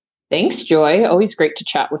 Thanks, Joy. Always great to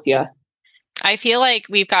chat with you. I feel like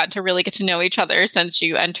we've gotten to really get to know each other since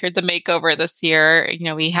you entered the makeover this year. You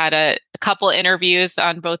know, we had a couple interviews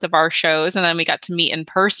on both of our shows, and then we got to meet in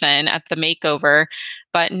person at the makeover.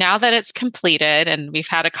 But now that it's completed and we've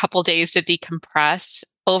had a couple days to decompress,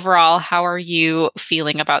 overall, how are you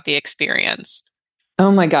feeling about the experience?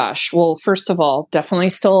 Oh my gosh. Well, first of all,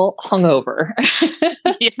 definitely still hungover.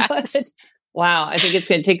 Yes. But, wow. I think it's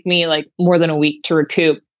going to take me like more than a week to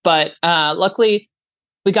recoup. But luckily,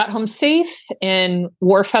 we got home safe in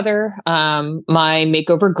Warfeather. My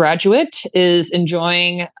makeover graduate is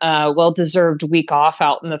enjoying a well-deserved week off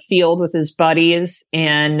out in the field with his buddies.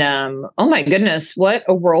 And oh my goodness, what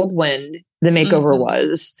a whirlwind the makeover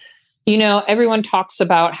was. You know, everyone talks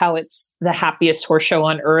about how it's the happiest horse show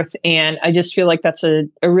on earth. And I just feel like that's a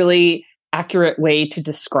really accurate way to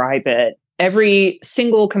describe it. Every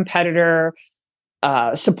single competitor,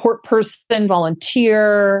 support person,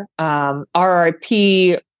 volunteer,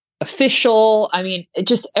 RRP official. I mean,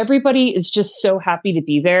 everybody is just so happy to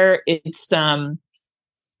be there. It's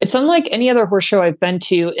unlike any other horse show I've been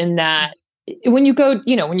to in that when you go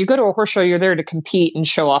to a horse show, you're there to compete and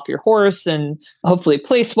show off your horse and hopefully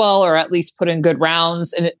place well, or at least put in good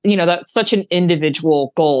rounds. And, that's such an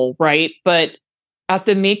individual goal, right? But at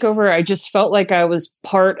the makeover, I just felt like I was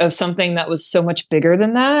part of something that was so much bigger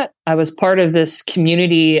than that. I was part of this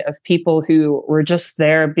community of people who were just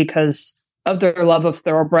there because of their love of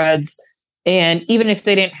thoroughbreds. And even if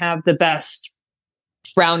they didn't have the best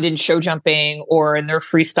round in show jumping or in their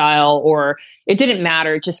freestyle, or it didn't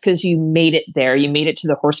matter, just because you made it there, you made it to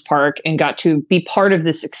the horse park and got to be part of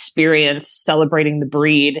this experience celebrating the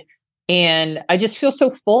breed. And I just feel so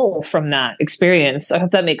full from that experience. I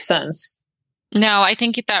hope that makes sense. No, I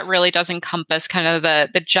think that really does encompass kind of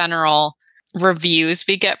the general reviews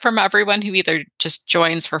we get from everyone who either just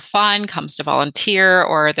joins for fun, comes to volunteer,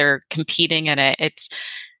 or they're competing in it.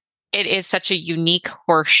 It is such a unique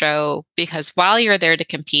horse show because while you're there to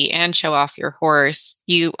compete and show off your horse,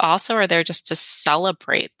 you also are there just to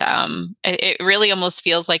celebrate them. It really almost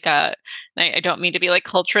feels like I don't mean to be like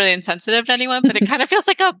culturally insensitive to anyone, but it kind of feels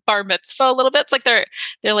like a bar mitzvah a little bit. It's like they're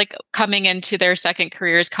like coming into their second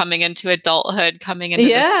careers, coming into adulthood, coming into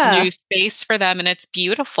this new space for them. And it's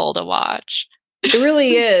beautiful to watch. It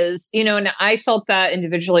really is, and I felt that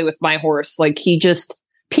individually with my horse. Like he just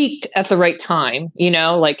peaked at the right time,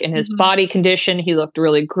 like in his body condition, he looked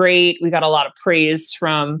really great. We got a lot of praise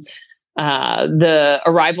from the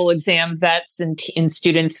arrival exam vets and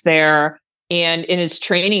students there, and in his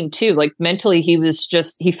training too. Like mentally,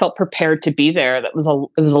 he felt prepared to be there. It was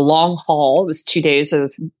a long haul. It was 2 days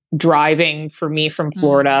of driving for me from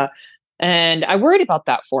Florida. And I worried about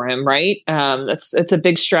that for him, right? It's a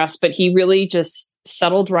big stress, but he really just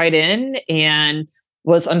settled right in and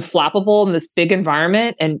was unflappable in this big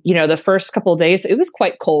environment. And, the first couple of days, it was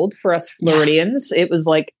quite cold for us Floridians. Yeah. It was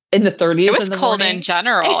like in the 30s. It was cold in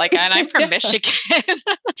general. And I'm from Michigan.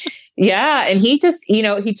 Yeah. And he just,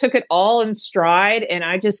 he took it all in stride, and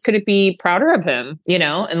I just couldn't be prouder of him,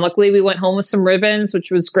 and luckily we went home with some ribbons, which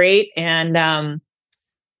was great. And,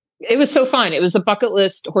 it was so fun. It was a bucket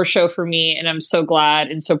list horse show for me. And I'm so glad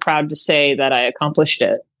and so proud to say that I accomplished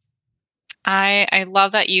it. I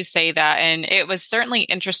love that you say that. And it was certainly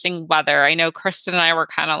interesting weather. I know Kristen and I were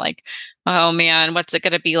kind of like, oh man, what's it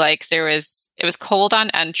going to be like? So it was cold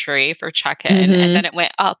on entry for check-in, and then it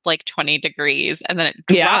went up like 20 degrees, and then it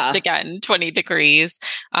dropped again 20 degrees.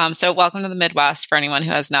 So welcome to the Midwest for anyone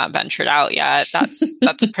who has not ventured out yet. That's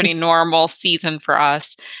a pretty normal season for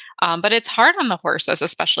us. But it's hard on the horses,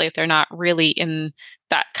 especially if they're not really in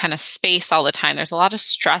that kind of space all the time. There's a lot of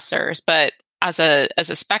stressors, but as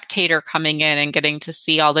a spectator coming in and getting to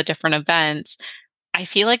see all the different events, I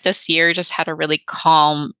feel like this year just had a really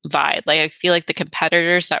calm vibe. Like I feel like the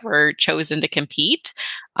competitors that were chosen to compete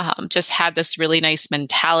just had this really nice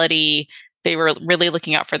mentality. They were really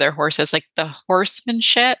looking out for their horses. Like the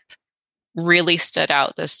horsemanship really stood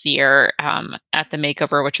out this year at the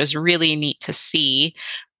makeover, which was really neat to see.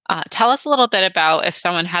 Tell us a little bit about, if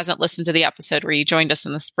someone hasn't listened to the episode where you joined us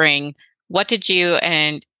in the spring, what did you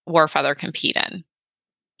and Warfeather compete in?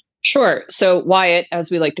 Sure. So Wyatt,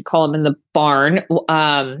 as we like to call him in the barn,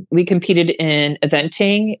 we competed in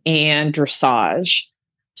eventing and dressage.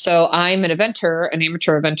 So I'm an eventer, an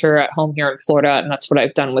amateur eventer at home here in Florida, and that's what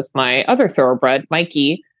I've done with my other thoroughbred,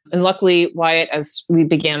 Mikey. And luckily, Wyatt, as we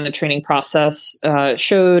began the training process,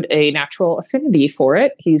 showed a natural affinity for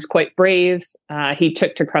it. He's quite brave. He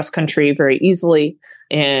took to cross country very easily,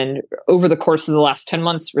 and over the course of the last 10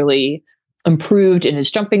 months, really improved in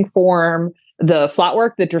his jumping form. The flat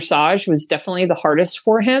work, the dressage was definitely the hardest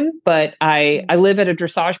for him, but I live at a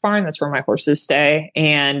dressage barn. That's where my horses stay,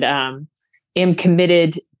 and am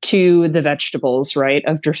committed to the vegetables, right,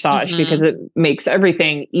 of dressage because it makes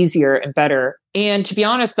everything easier and better. And to be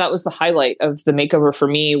honest, that was the highlight of the makeover for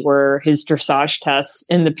me, were his dressage tests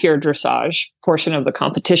in the pure dressage portion of the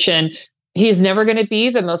competition. He is never going to be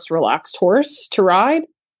the most relaxed horse to ride.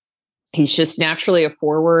 He's just naturally a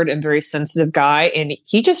forward and very sensitive guy. And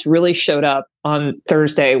he just really showed up on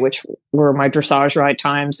Thursday, which were my dressage ride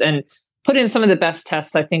times, and put in some of the best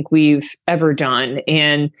tests I think we've ever done.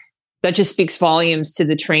 And that just speaks volumes to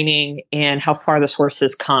the training and how far this horse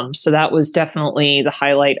has come. So that was definitely the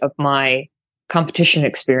highlight of my competition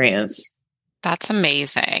experience. That's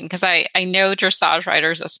amazing. Because I know dressage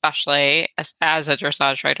riders, especially as a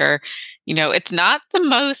dressage rider, it's not the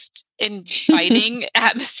most inviting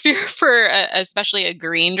atmosphere for especially a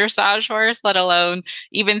green dressage horse, let alone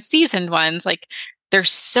even seasoned ones. Like, there's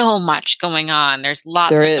so much going on. There's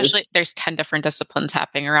lots, there's 10 different disciplines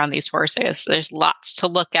happening around these horses. There's lots to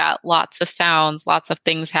look at, lots of sounds, lots of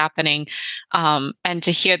things happening. And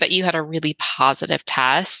to hear that you had a really positive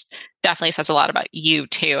test definitely says a lot about you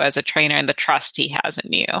too, as a trainer, and the trust he has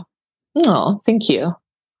in you. Oh, thank you.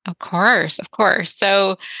 Of course.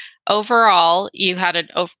 So overall, you had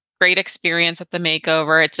a great experience at the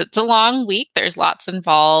makeover. It's a long week. There's lots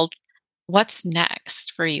involved. What's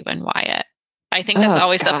next for you and Wyatt? I think that's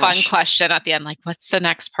always the fun question at the end. Like, what's the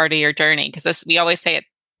next part of your journey? Because we always say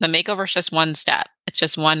the makeover is just one step. It's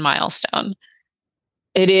just one milestone.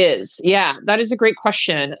 It is. Yeah, that is a great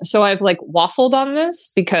question. So I've waffled on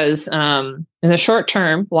this because in the short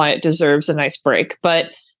term, Wyatt deserves a nice break.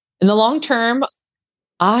 But in the long term,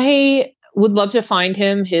 I would love to find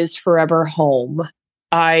him his forever home.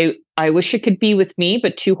 I wish it could be with me,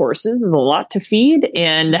 but 2 horses is a lot to feed.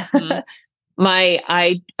 And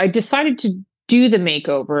I decided to do the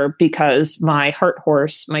makeover because my heart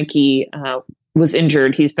horse, Mikey, was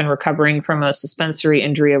injured. He's been recovering from a suspensory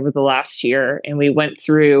injury over the last year. And we went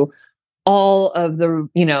through all of the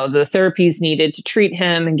therapies needed to treat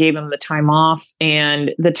him and gave him the time off.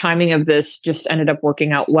 And the timing of this just ended up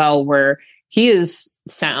working out well, where he is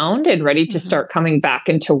sound and ready to start coming back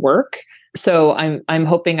into work. So I'm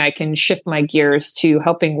hoping I can shift my gears to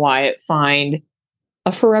helping Wyatt find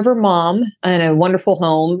a forever mom and a wonderful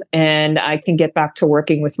home, and I can get back to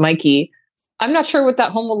working with Mikey. I'm not sure what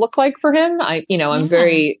that home will look like for him. I'm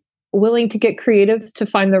very willing to get creative to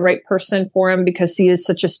find the right person for him because he is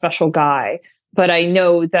such a special guy. But I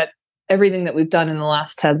know that everything that we've done in the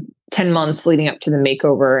last 10 months leading up to the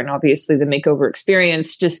makeover, and obviously the makeover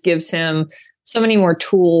experience, just gives him so many more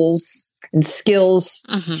tools and skills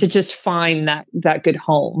to just find that good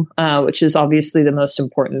home, which is obviously the most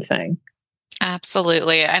important thing.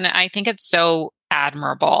 Absolutely. And I think it's so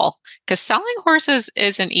admirable because selling horses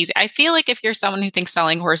isn't easy. I feel like if you're someone who thinks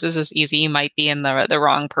selling horses is easy, you might be in the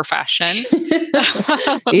wrong profession.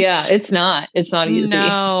 Yeah, it's not easy.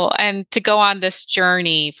 No. And to go on this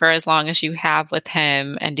journey for as long as you have with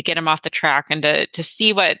him, and to get him off the track, and to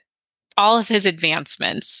see what all of his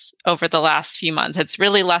advancements over the last few months, it's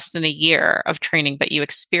really less than a year of training, but you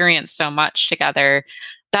experience so much together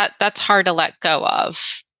that's hard to let go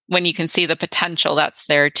of when you can see the potential that's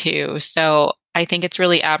there too. So I think it's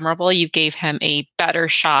really admirable. You gave him a better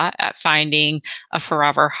shot at finding a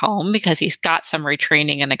forever home because he's got some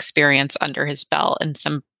retraining and experience under his belt, and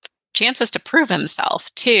some chances to prove himself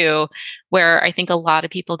too, where I think a lot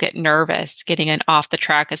of people get nervous getting it off the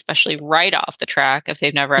track, especially right off the track if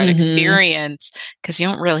they've never had experience, because you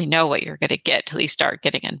don't really know what you're going to get till you start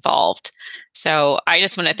getting involved. So I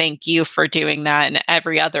just want to thank you for doing that, and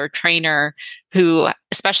every other trainer who,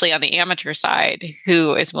 especially on the amateur side,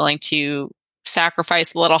 who is willing to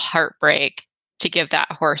sacrifice a little heartbreak to give that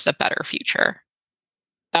horse a better future.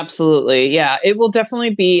 Absolutely. Yeah, it will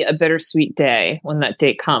definitely be a bittersweet day when that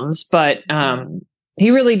date comes, but he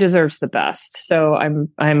really deserves the best. So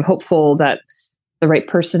I'm hopeful that the right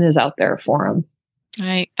person is out there for him.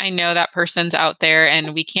 I know that person's out there,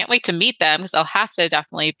 and we can't wait to meet them, because they'll have to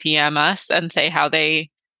definitely PM us and say how they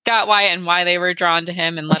got Wyatt and why they were drawn to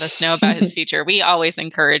him, and let us know about his future. We always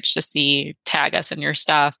encourage to tag us in your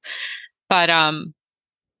stuff. But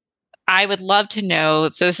I would love to know,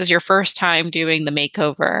 so this is your first time doing the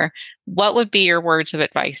makeover. What would be your words of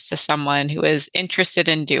advice to someone who is interested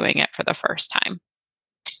in doing it for the first time?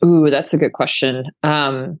 Ooh, that's a good question.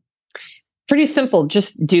 Pretty simple.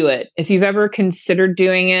 Just do it. If you've ever considered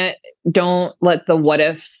doing it, don't let the what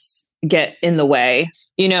ifs get in the way.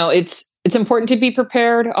 It's important to be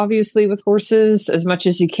prepared, obviously, with horses as much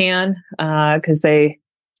as you can, because they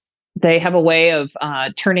have a way of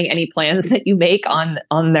turning any plans that you make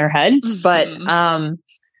on their heads. Mm-hmm. But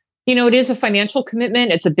it is a financial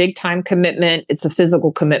commitment. It's a big time commitment. It's a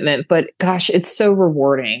physical commitment. But gosh, it's so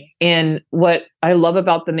rewarding. And what I love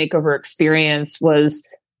about the makeover experience was,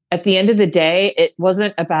 at the end of the day, it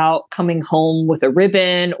wasn't about coming home with a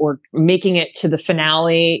ribbon or making it to the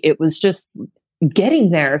finale. It was just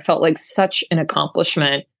getting there. It felt like such an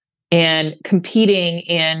accomplishment, and competing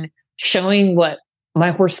and showing what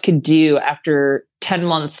my horse could do after 10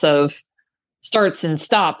 months of starts and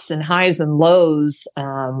stops and highs and lows,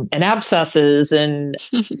 and abscesses and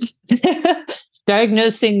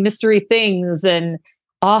diagnosing mystery things and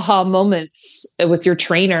aha moments with your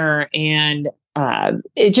trainer. And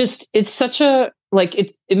it's such a,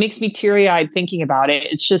 it makes me teary-eyed thinking about it.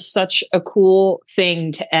 It's just such a cool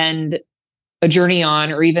thing to end a journey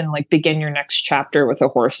on, or even begin your next chapter with a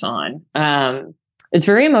horse on. It's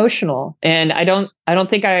very emotional, and I don't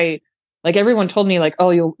think everyone told me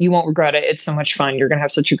oh, you won't regret it. It's so much fun. You're going to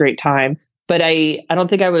have such a great time. But I don't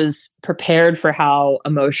think I was prepared for how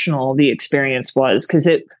emotional the experience was, because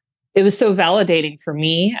it was so validating for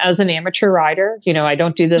me as an amateur rider. I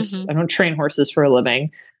don't do this. I don't train horses for a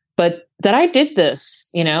living, but that I did this.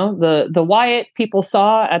 The Wyatt people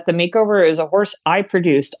saw at the makeover is a horse I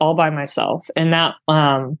produced all by myself, and that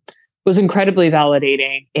was incredibly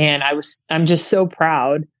validating. And I'm just so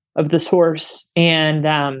proud of this horse. And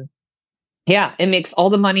it makes all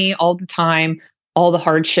the money, all the time, all the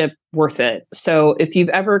hardship worth it. So if you've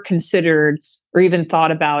ever considered or even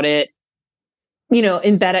thought about it,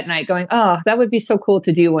 in bed at night going, oh, that would be so cool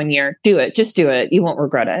to do one year, do it. Just do it. You won't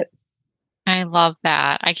regret it. I love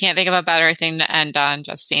that. I can't think of a better thing to end on,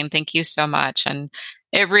 Justine. Thank you so much. And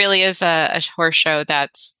it really is a horse show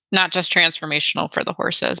that's not just transformational for the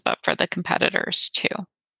horses, but for the competitors too.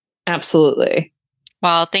 Absolutely.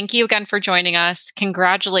 Well, thank you again for joining us.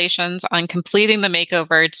 Congratulations on completing the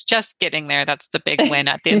makeover. It's just getting there. That's the big win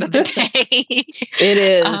at the end of the day. It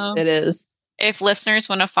is. It is. If listeners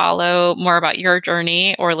want to follow more about your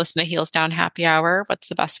journey or listen to Heels Down Happy Hour, what's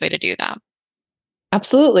the best way to do that?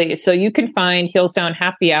 Absolutely. So you can find Heels Down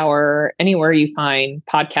Happy Hour anywhere you find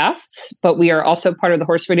podcasts, but we are also part of the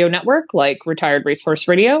Horse Radio Network, like Retired Racehorse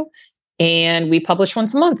Radio, and we publish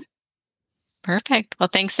once a month. Perfect. Well,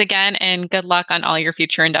 thanks again, and good luck on all your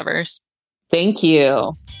future endeavors. Thank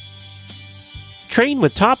you. Train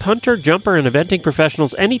with top hunter, jumper, and eventing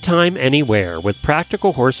professionals anytime, anywhere with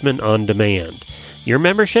Practical Horseman on Demand. Your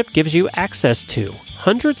membership gives you access to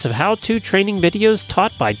hundreds of how-to training videos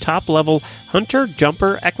taught by top-level hunter,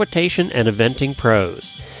 jumper, equitation, and eventing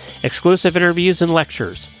pros. Exclusive interviews and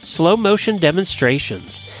lectures, slow-motion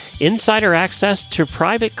demonstrations, insider access to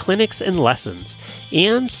private clinics and lessons,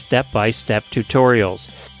 and step-by-step tutorials.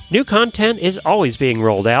 New content is always being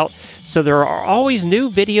rolled out, so there are always new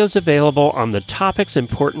videos available on the topics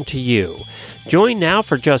important to you. Join now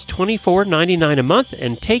for just $24.99 a month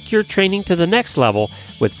and take your training to the next level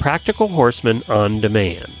with Practical Horseman on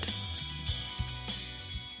Demand.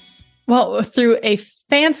 Well, through a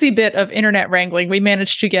fancy bit of internet wrangling, we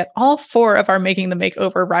managed to get all 4 of our Making the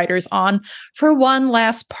Makeover riders on for one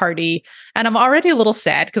last party. And I'm already a little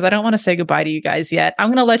sad because I don't want to say goodbye to you guys yet. I'm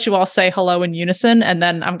going to let you all say hello in unison, and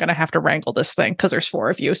then I'm going to have to wrangle this thing because there's 4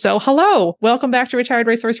 of you. So hello, welcome back to Retired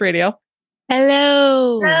Racehorse Radio.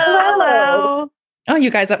 Hello. Hello. Oh,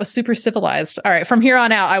 you guys, that was super civilized. All right, from here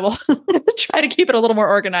on out, I will try to keep it a little more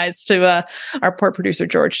organized so our poor producer,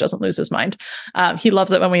 George, doesn't lose his mind. He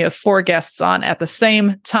loves it when we have 4 guests on at the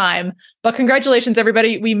same time. But congratulations,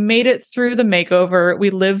 everybody. We made it through the makeover.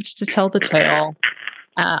 We lived to tell the tale.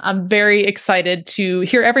 I'm very excited to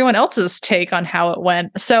hear everyone else's take on how it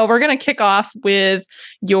went. So we're going to kick off with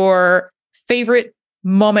your favorite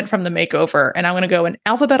moment from the makeover. And I'm going to go in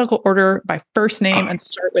alphabetical order by first name and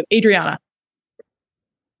start with Adriana.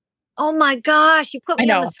 Oh my gosh, you put me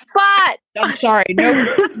on the spot. I'm sorry. No,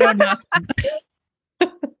 nothing.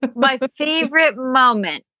 My favorite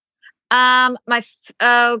moment. Can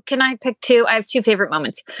I pick 2? I have 2 favorite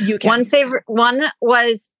moments. You can. One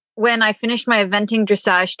was when I finished my eventing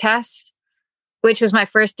dressage test, which was my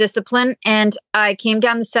first discipline, and I came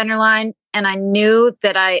down the center line, and I knew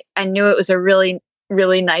that I knew it was a really,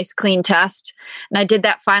 really nice, clean test. And I did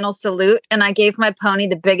that final salute, and I gave my pony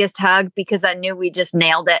the biggest hug because I knew we just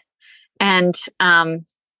nailed it. And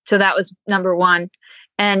so that was number one.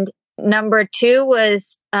 And number two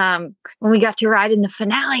was when we got to ride in the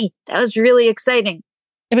finale. That was really exciting.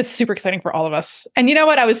 It was super exciting for all of us. And you know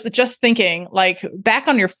what? I was just thinking, like, back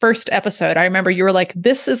on your first episode, I remember you were like,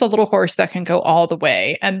 this is a little horse that can go all the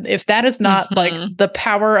way. And if that is not like the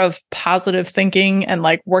power of positive thinking and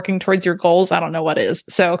like working towards your goals, I don't know what is.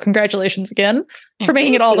 So congratulations again for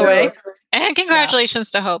making it all the way. And congratulations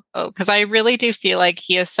to Hope, because I really do feel like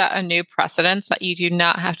he has set a new precedence that you do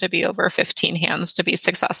not have to be over 15 hands to be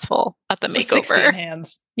successful at the makeover. 16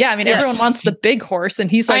 hands. Yeah, I mean, everyone wants the big horse, and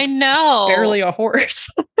he's like, I know, barely a horse.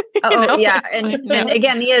 Yeah, and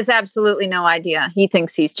again, he has absolutely no idea. He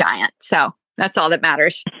thinks he's giant, so that's all that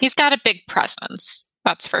matters. He's got a big presence.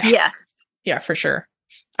 That's for sure. Yes, yeah, for sure.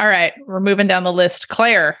 All right, we're moving down the list.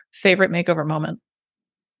 Claire, favorite makeover moment.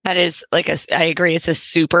 That is I agree. It's a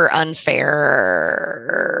super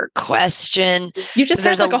unfair question. You just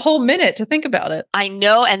had like a whole minute to think about it. I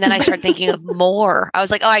know. And then I started thinking of more. I was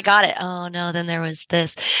like, oh, I got it. Oh no. Then there was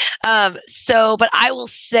this. But I will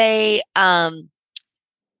say, well,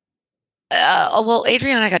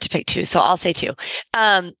 Adrienne and I got to pick two, so I'll say two.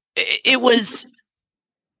 It was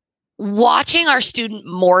watching our student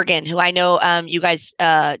Morgan, who I know you guys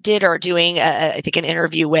did or are doing, I think, an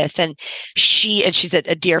interview with, and she's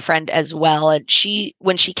a dear friend as well. And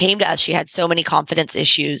when she came to us, she had so many confidence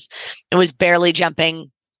issues and was barely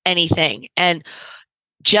jumping anything. And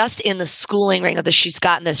just in the schooling ring of this, she's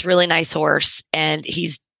gotten this really nice horse, and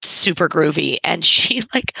he's super groovy, and she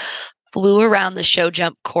like flew around the show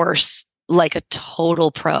jump course like a total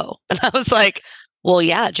pro. And I was like, well,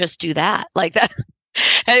 yeah, just do that like that.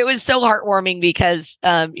 And it was so heartwarming because,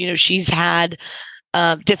 she's had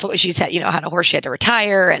she's had, had a horse she had to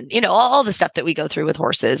retire, and, all the stuff that we go through with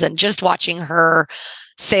horses, and just watching her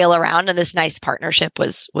sail around in this nice partnership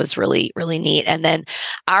was really, really neat. And then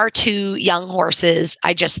our two young horses,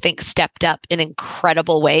 I just think, stepped up in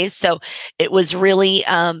incredible ways. So it was really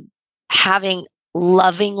having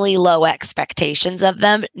lovingly low expectations of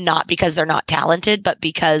them, not because they're not talented, but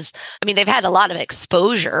because, they've had a lot of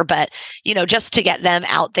exposure, but, just to get them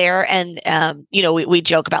out there. And, we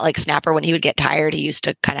joke about like Snapper, when he would get tired, he used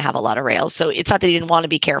to kind of have a lot of rails. So it's not that he didn't want to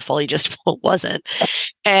be careful. He just wasn't.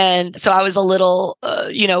 And so I was a little,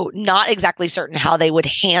 not exactly certain how they would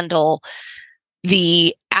handle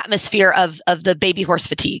the atmosphere of the baby horse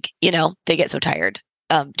fatigue. They get so tired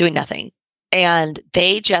doing nothing. And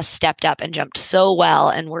they just stepped up and jumped so well,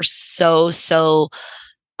 and were so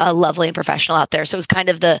lovely and professional out there. So it was kind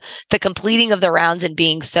of the completing of the rounds and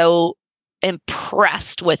being so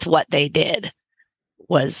impressed with what they did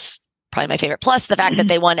was probably my favorite. Plus the fact that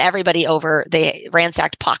they won everybody over. They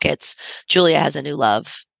ransacked pockets. Julia has a new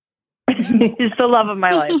love. She's the love of my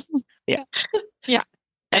life. Yeah. Yeah.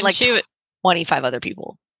 And like 25 other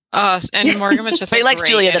people. And Morgan was just he likes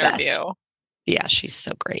Julia interview. The best. Yeah, she's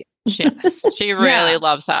so great. Yes, she really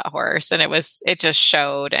loves that horse, and it just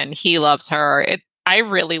showed. And he loves her. I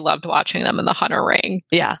really loved watching them in the hunter ring.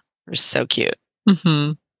 Yeah, they're so cute.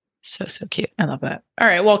 Mm-hmm. So cute. I love that. All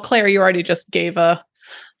right, well, Claire, you already just gave a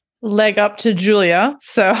leg up to Julia.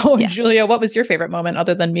 So, Julia, what was your favorite moment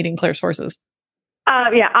other than meeting Claire's horses?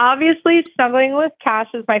 Obviously, snuggling with Cash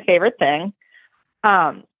is my favorite thing.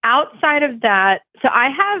 Outside of that, so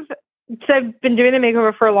I've been doing the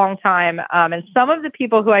makeover for a long time. And some of the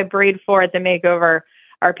people who I breed for at the makeover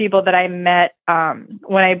are people that I met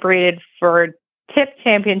when I breeded for TIP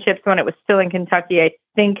championships when it was still in Kentucky.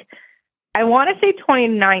 I want to say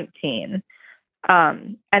 2019.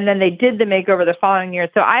 And then they did the makeover the following year.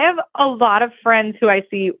 So I have a lot of friends who I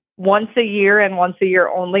see once a year and once a year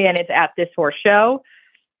only, and it's at this horse show.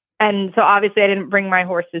 And so obviously I didn't bring my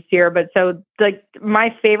horses here, but so like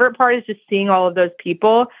my favorite part is just seeing all of those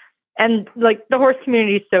people. And like the horse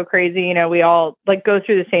community is so crazy, we all like go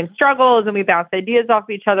through the same struggles, and we bounce ideas off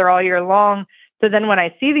each other all year long. So then when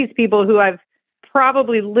I see these people who I've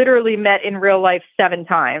probably literally met in real life 7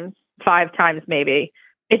 times, 5 times maybe,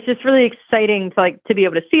 it's just really exciting to be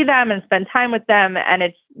able to see them and spend time with them. And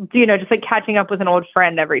it's, just like catching up with an old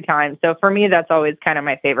friend every time. So for me, that's always kind of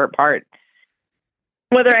my favorite part.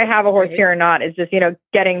 Whether I have a horse here or not, is just,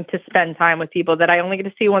 getting to spend time with people that I only get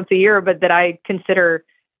to see once a year, but that I consider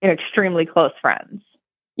extremely close friends.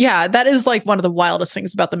 Yeah, that is like one of the wildest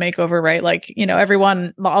things about the makeover, right? Like,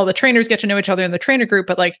 everyone, all the trainers get to know each other in the trainer group,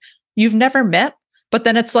 but like you've never met, but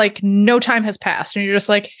then it's like no time has passed and you're just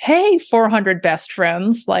like, hey, 400 best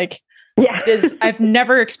friends. Like, it is, I've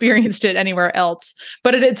never experienced it anywhere else,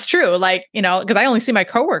 but it's true. Like, because I only see my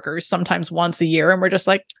coworkers sometimes once a year, and we're just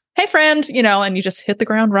like, hey friend, and you just hit the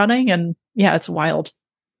ground running, and yeah, it's wild.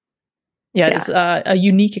 Yeah, it's a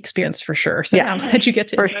unique experience for sure. So I'm glad you get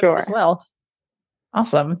to enjoy it as well.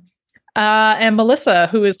 Awesome. And Melissa,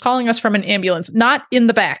 who is calling us from an ambulance, not in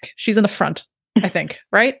the back. She's in the front, I think,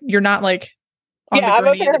 right? You're not like on the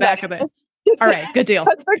gurney in the back of it. All right, good deal.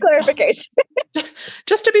 That's for clarification.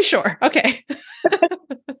 just to be sure. Okay.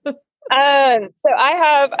 So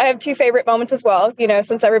I have two favorite moments as well,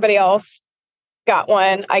 since everybody else got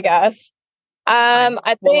one, I guess. We'll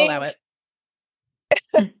allow it.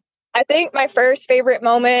 I think my first favorite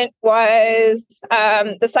moment was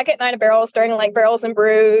the second night of barrels during like Barrels and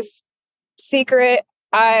Brews Secret.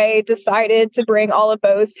 I decided to bring all of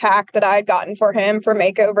Bo's tack that I'd gotten for him for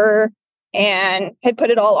Makeover and had put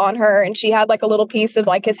it all on her. And she had like a little piece of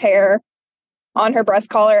like his hair on her breast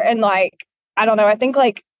collar. And like, I don't know, I think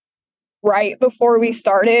like right before we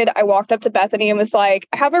started, I walked up to Bethany and was like,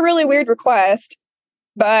 I have a really weird request.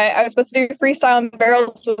 But I was supposed to do freestyle and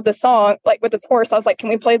barrels with the song, like with this horse. I was like, can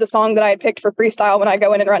we play the song that I had picked for freestyle when I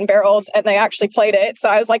go in and run barrels? And they actually played it. So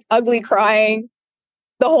I was like ugly crying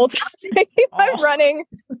the whole time I'm running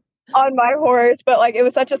on my horse. But like, it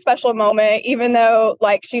was such a special moment, even though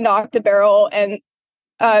like she knocked a barrel and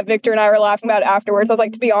Victor and I were laughing about it afterwards. I was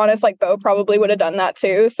like, to be honest, like Bo probably would have done that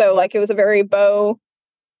too. So like, it was a very Bo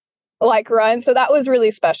like run. So that was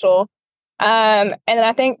really special. And then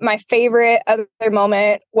I think my favorite other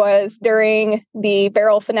moment was during the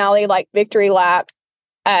barrel finale, like victory lap.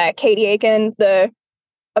 Katie Aiken, the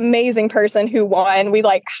amazing person who won, we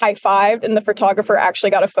like high-fived and the photographer actually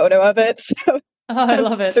got a photo of it. So I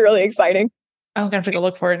love it. It's really exciting. I'm gonna have to go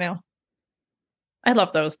look for it now. I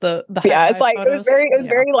love those. The it's like photos. It was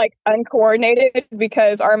very like uncoordinated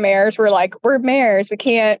because our mares were like, we're mares. We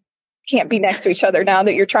can't be next to each other now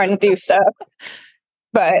that you're trying to do stuff.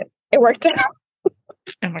 But it worked out.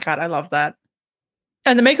 Oh my God, I love that.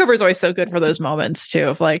 And the Makeover is always so good for those moments too,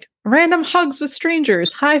 of like random hugs with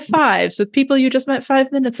strangers, high fives with people you just met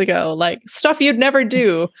 5 minutes ago, like stuff you'd never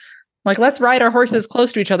do. Like, let's ride our horses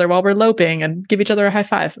close to each other while we're loping and give each other a high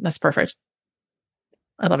five. That's perfect.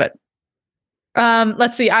 I love it.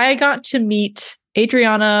 Let's see. I got to meet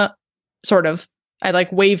Adriana, sort of. I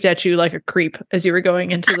like waved at you like a creep as you were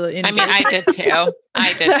going into the. I mean, I did too.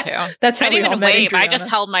 That's how I didn't we all even met wave. Adriana. I just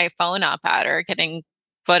held my phone up at her, getting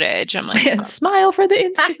footage. I'm like, and smile for the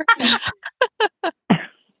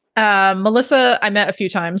Instagram. Melissa, I met a few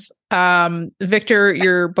times. Victor,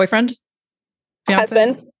 your boyfriend,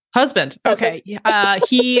 husband. Okay.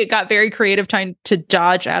 He got very creative trying to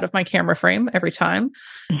dodge out of my camera frame every time.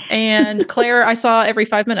 And Claire, I saw every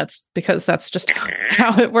 5 minutes because that's just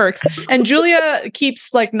how it works. And Julia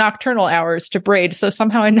keeps like nocturnal hours to braid. So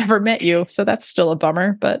somehow I never met you. So that's still a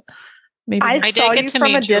bummer, but maybe I did get to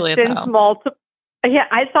meet Julia though.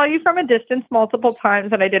 I saw you from a distance multiple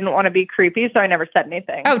times and I didn't want to be creepy, so I never said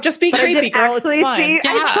anything. Oh, just be creepy, girl. It's fine.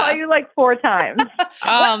 I saw you like 4 times.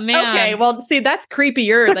 Oh, man. Okay, well, see, that's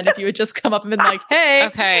creepier than if you had just come up and been like, hey.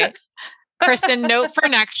 Okay. Kristen, note for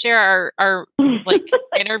next year, our like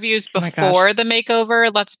interviews before the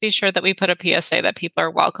Makeover, let's be sure that we put a PSA that people are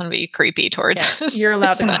welcome to be creepy towards us. You're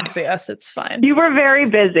allowed to come see us. It's fine. You were very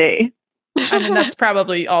busy. I mean, that's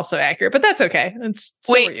probably also accurate, but that's okay.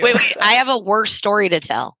 Wait. I have a worse story to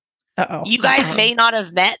tell. Uh-oh. You guys may not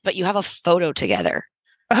have met, but you have a photo together.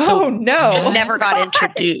 Oh, no. Just never got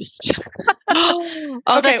introduced. Okay,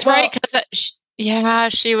 that's right.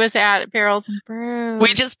 Because she was at Barrels and Brews.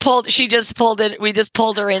 We just pulled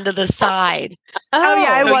her into the side. Oh yeah,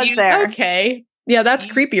 I was there. Okay. Yeah, that's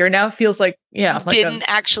creepier. Now it feels like, like didn't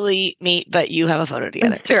actually meet, but you have a photo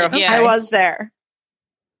together. True. Yes. I was there.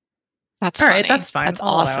 That's all funny. right. That's fine. That's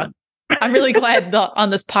awesome. I'm really glad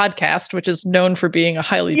on this podcast, which is known for being a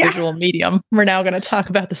highly visual medium, we're now going to talk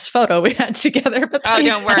about this photo we had together. But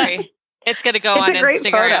don't worry. It's going to go on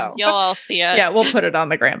Instagram. You'll all see it. Yeah, we'll put it on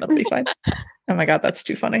the gram. It'll be fine. Oh my God, that's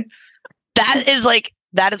too funny. That is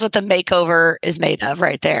what the Makeover is made of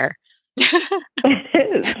right there.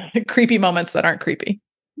 Creepy moments that aren't creepy.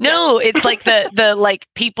 No, it's like the like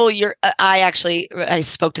people I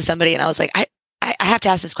spoke to somebody and I was like, I have to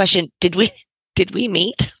ask this question. Did we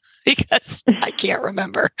meet? Because I can't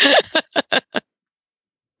remember.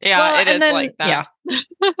 Yeah, it is like that. Yeah.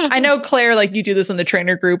 I know, Claire, like you do this in the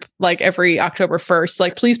trainer group, like every October 1st,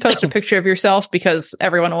 like please post a picture of yourself because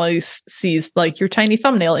everyone always sees like your tiny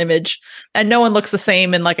thumbnail image and no one looks the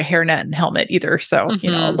same in like a hairnet and helmet either. So,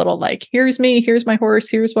 a little like, here's me, here's my horse,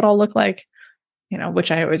 here's what I'll look like, which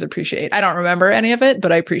I always appreciate. I don't remember any of it,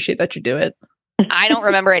 but I appreciate that you do it. I don't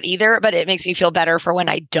remember it either, but it makes me feel better for when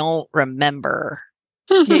I don't remember.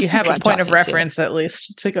 Yeah, you have a point of reference at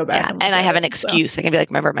least to go back. And I have an excuse. So. I can be like,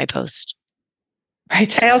 remember my post.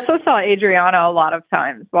 Right. I also saw Adriana a lot of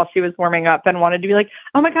times while she was warming up and wanted to be like,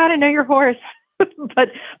 "Oh my God, I know your horse," but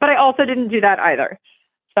I also didn't do that either.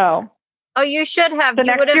 So. Oh, you should have. So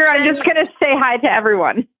next year, I'm just gonna say hi to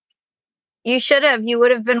everyone. You should have. You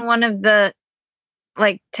would have been one of the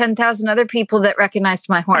 10,000 other people that recognized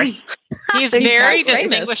my horse. He's very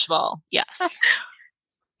distinguishable. Yes.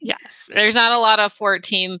 Yes. There's not a lot of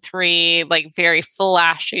 14-3, very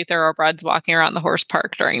flashy thoroughbreds walking around the horse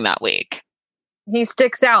park during that week. He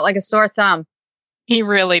sticks out like a sore thumb. He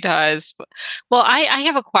really does. Well, I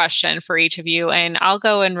have a question for each of you, and I'll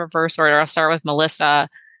go in reverse order. I'll start with Melissa.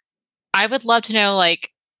 I would love to know,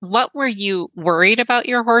 what were you worried about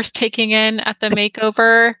your horse taking in at the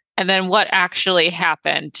makeover? And then what actually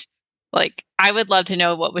happened? I would love to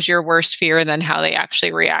know what was your worst fear and then how they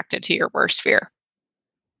actually reacted to your worst fear.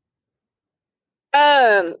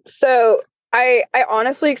 So I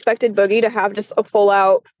honestly expected Boogie to have just a full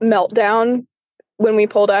out meltdown when we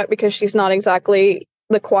pulled up because she's not exactly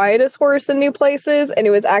the quietest horse in new places. And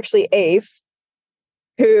it was actually Ace,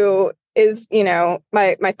 who is, my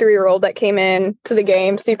 3-year-old that came in to the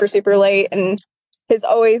game super, super late and has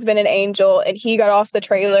always been an angel. And he got off the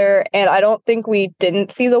trailer and I don't think we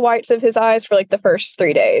didn't see the whites of his eyes for the first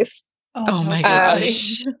 3 days. Oh my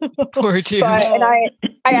gosh. Poor dude. And I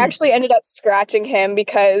actually ended up scratching him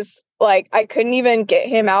because I couldn't even get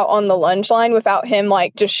him out on the lunge line without him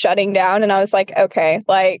just shutting down. And I was like, okay,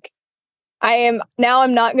 I'm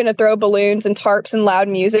not going to throw balloons and tarps and loud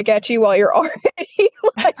music at you while you're already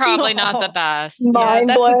probably not the best. Yeah,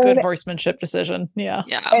 that's blown. a good horsemanship decision. Yeah.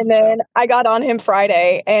 And then I got on him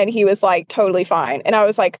Friday and he was totally fine. And I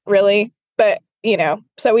was like, really? But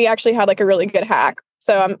so we actually had a really good hack.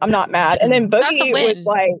 So I'm not mad. And then Boogie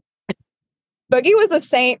was a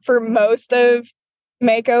saint for most of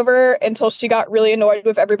makeover until she got really annoyed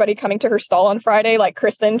with everybody coming to her stall on Friday.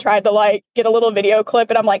 Kristen tried to get a little video clip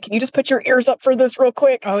and I'm like, can you just put your ears up for this real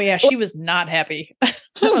quick? Oh yeah, she was not happy. I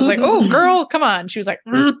was like, oh girl, come on. She was like,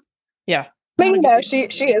 yeah. But she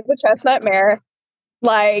is the chestnut mare.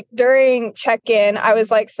 During check-in, I was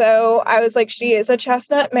like, she is a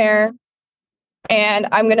chestnut mare. And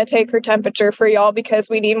I'm going to take her temperature for y'all because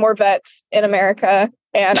we need more vets in America.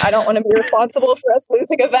 And I don't want to be responsible for us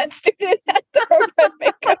losing a vet student at Thoroughbred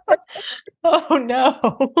Makeover. Oh,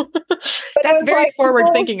 no. That's very forward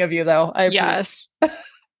thinking of you, though. Yes.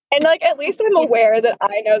 And at least I'm aware that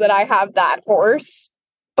I know that I have that horse.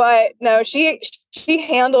 But no, she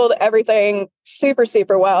handled everything super,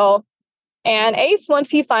 super well. And Ace, once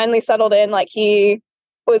he finally settled in, he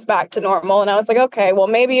was back to normal. And I was like, okay, well,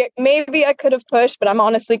 maybe I could have pushed, but I'm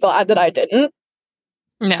honestly glad that I didn't.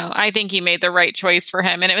 No, I think you made the right choice for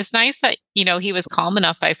him. And it was nice that, he was calm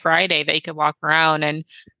enough by Friday that he could walk around. And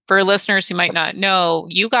for listeners who might not know,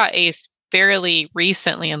 you got Ace fairly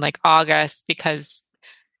recently in August because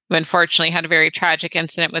you unfortunately had a very tragic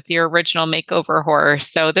incident with your original makeover horse.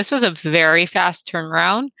 So this was a very fast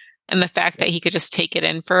turnaround. And the fact that he could just take it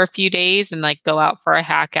in for a few days and go out for a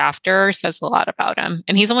hack after says a lot about him.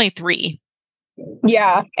 And he's only 3.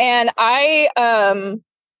 Yeah. And I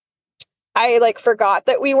forgot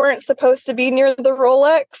that we weren't supposed to be near the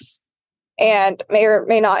Rolex and may or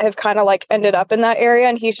may not have kind of ended up in that area.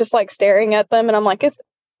 And he's just staring at them. And I'm like,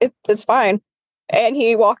 it's fine. And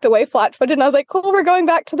he walked away flat-footed. And I was like, cool, we're going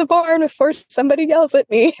back to the barn before somebody yells at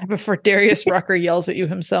me. Before Darius Rucker yells at you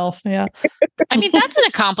himself. Yeah. I mean, that's an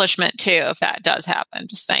accomplishment too, if that does happen.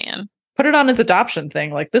 Just saying. Put it on his adoption thing.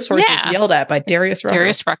 This horse was yelled at by Darius Rucker.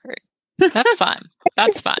 Darius Rucker. That's fun.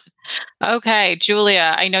 That's fun. Okay,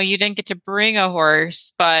 Julia, I know you didn't get to bring a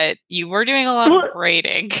horse, but you were doing a lot of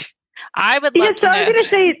braiding. I would love to know. I was going to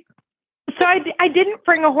say, so I didn't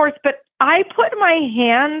bring a horse, but I put my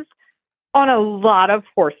hands on a lot of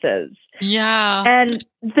horses. Yeah. And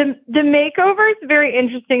the makeover is very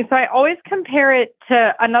interesting. So I always compare it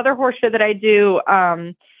to another horse show that I do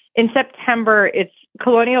in September. It's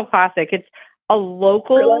Colonial Classic. It's a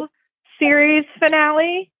local series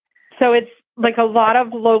finale. So it's a lot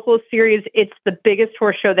of local series. It's the biggest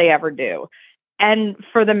horse show they ever do. And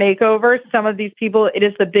for the makeover, some of these people, it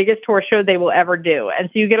is the biggest horse show they will ever do. And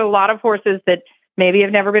so you get a lot of horses that maybe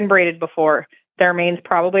have never been braided before. Their manes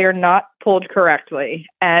probably are not pulled correctly.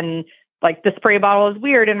 And the spray bottle is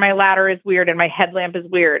weird and my ladder is weird and my headlamp is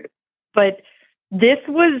weird. But this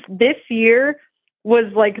year was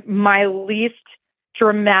my least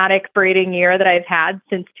dramatic braiding year that I've had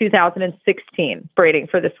since 2016 braiding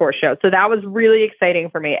for this horse show. So that was really exciting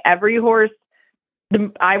for me. Every horse,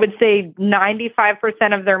 I would say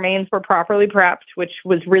 95% of their manes were properly prepped, which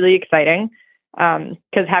was really exciting.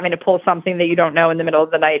 Because having to pull something that you don't know in the middle of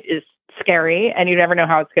the night is scary and you never know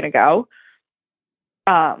how it's going to go.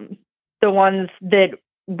 the ones that,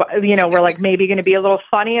 were like maybe going to be a little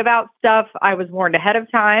funny about stuff, I was warned ahead of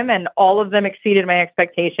time, and all of them exceeded my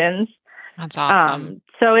expectations. That's awesome.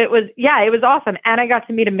 So it was awesome. And I got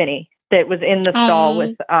to meet a mini that was in the stall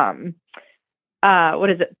with, what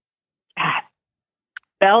is it?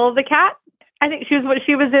 Belle the cat. I think she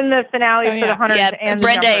was in the finale for the hunters and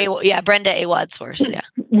Brenda A. Wadsworth. Yeah.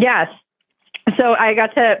 Yes. So I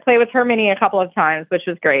got to play with her mini a couple of times, which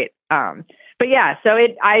was great. But yeah, so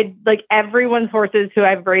I like everyone's horses who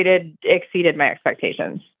I've graded exceeded my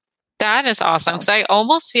expectations. That is awesome. Because I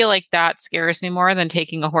almost feel like that scares me more than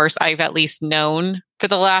taking a horse I've at least known for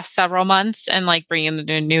the last several months and like bringing them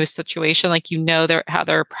to a new situation. Like, how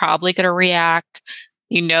they're probably going to react.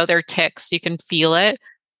 Their ticks. You can feel it.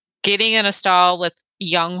 Getting in a stall with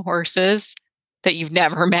young horses that you've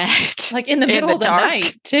never met, like in the middle of the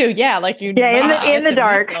night too. Yeah, like in the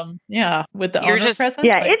dark. Yeah, with the owner present.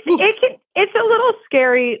 Yeah, it's a little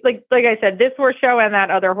scary. Like I said, this horse show and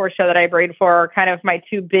that other horse show that I braid for are kind of my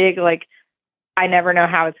two big. Like, I never know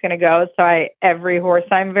how it's going to go. So every horse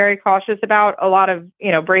I'm very cautious about. A lot of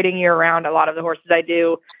braiding year round. A lot of the horses I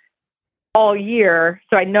do all year,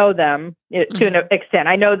 so I know them to an extent.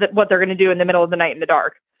 I know that what they're going to do in the middle of the night in the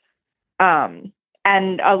dark.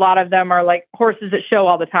 And a lot of them are like horses that show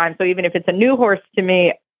all the time. So even if it's a new horse to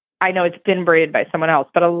me, I know it's been braided by someone else.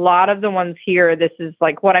 But a lot of the ones here, this is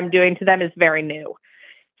like what I'm doing to them is very new.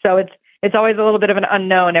 So it's always a little bit of an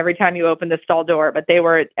unknown every time you open the stall door. But they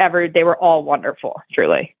were all wonderful,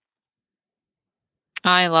 truly.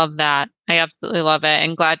 I love that. I absolutely love it,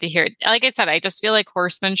 and glad to hear it. Like I said, I just feel like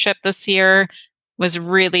horsemanship this year was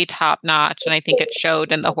really top notch. And I think it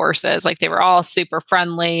showed in the horses. Like, they were all super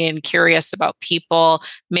friendly and curious about people,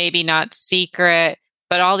 maybe not secret,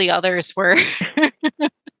 but all the others were.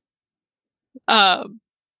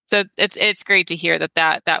 So it's great to hear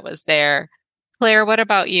that was there. Claire, what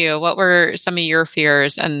about you? What were some of your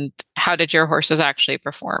fears, and how did your horses actually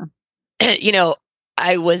perform?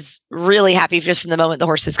 I was really happy just from the moment the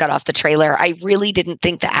horses got off the trailer. I really didn't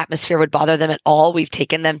think the atmosphere would bother them at all. We've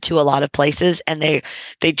taken them to a lot of places, and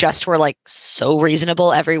they just were like so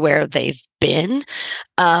reasonable everywhere they've been.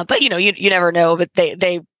 But you never know. But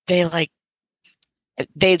they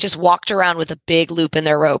just walked around with a big loop in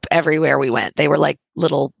their rope everywhere we went. They were like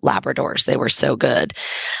little Labradors. They were so good.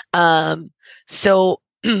 So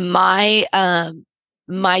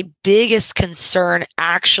my biggest concern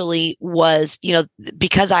actually was,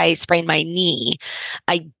 because I sprained my knee,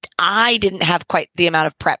 I didn't have quite the amount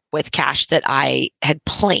of prep with Cash that I had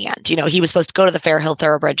planned. He was supposed to go to the Fairhill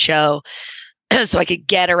Thoroughbred show so I could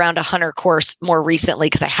get around a hunter course more recently,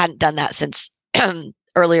 because I hadn't done that since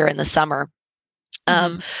earlier in the summer.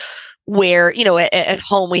 Where, at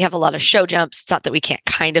home we have a lot of show jumps. It's not that we can't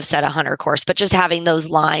kind of set a hunter course, but just having those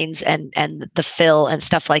lines and the fill and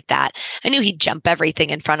stuff like that. I knew he'd jump everything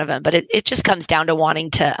in front of him, but it just comes down to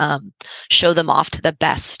wanting to show them off to the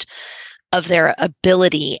best of their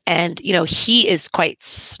ability. And, he is quite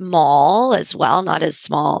small as well, not as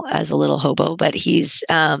small as a little hobo, but he's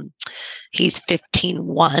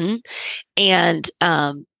 15.1. And,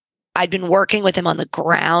 I'd been working with him on the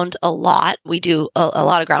ground a lot. We do a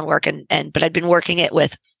lot of groundwork, but I'd been working it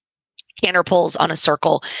with canter pulls on a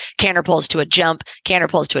circle, canter pulls to a jump, canter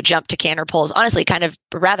pulls to a jump to canter pulls. Honestly, kind of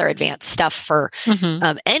rather advanced stuff for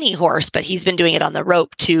any horse, but he's been doing it on the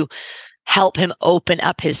rope to help him open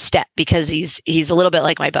up his step, because he's a little bit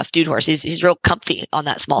like my buff dude horse. He's real comfy on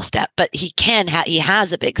that small step, but he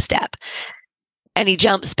has a big step. And he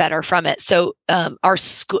jumps better from it. So our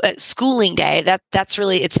schooling day, that's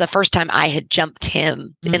really, it's the first time I had jumped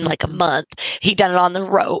him in like a month. He'd done it on the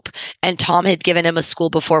rope, and Tom had given him a school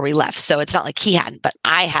before we left. So it's not like he hadn't, but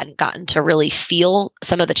I hadn't gotten to really feel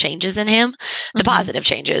some of the changes in him, the positive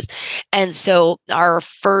changes. And so our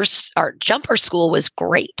jumper school was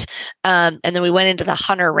great. And then we went into the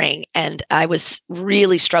hunter ring, and I was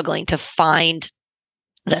really struggling to find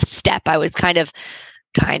the step. I was kind of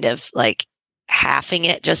like halving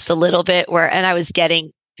it just a little bit, and I was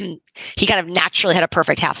getting, he kind of naturally had a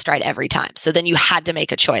perfect half stride every time. So then you had to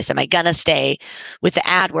make a choice. Am I going to stay with the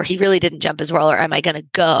ad where he really didn't jump as well, or am I going to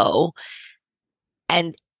go?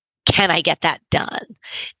 And can I get that done?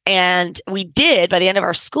 And we did by the end of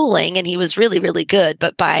our schooling, and he was really, really good.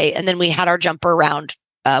 And then we had our jumper round.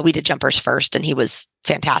 We did jumpers first, and he was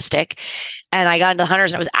fantastic. And I got into the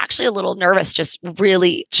hunters, and I was actually a little nervous, just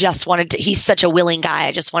wanted to, he's such a willing guy.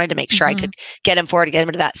 I just wanted to make sure I could get him forward, get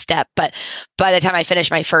him to that step. But by the time I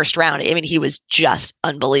finished my first round, I mean, he was just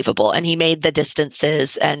unbelievable, and he made the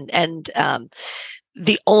distances, and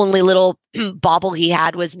the only little bobble he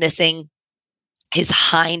had was missing his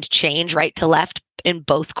hind change right to left. in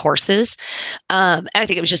both courses. And I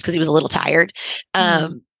think it was just because he was a little tired.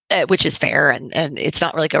 Which is fair, and it's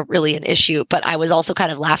not really an issue. But I was also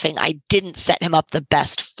kind of laughing. I didn't set him up the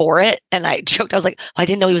best for it, and I joked. I was like, I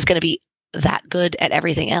didn't know he was going to be that good at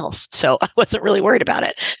everything else, so I wasn't really worried about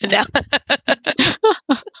it. And now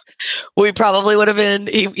we probably would have been.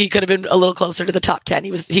 He could have been a little closer to the top 10.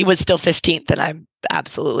 He was still 15th, and I'm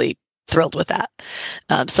absolutely thrilled with that.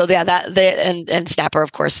 So yeah, and Snapper,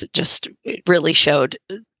 of course, just really showed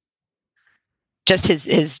just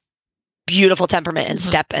his beautiful temperament and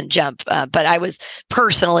step and jump. But I was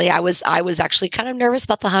actually kind of nervous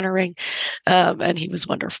about the hunter ring. And he was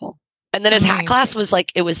wonderful. And then his hat class was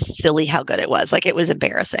like, it was silly how good it was. Like, it was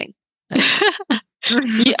embarrassing.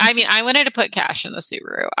 I mean, I wanted to put Cash in the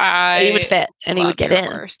Subaru. He would fit and he would get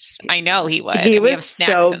in. Horse. I know he would. He was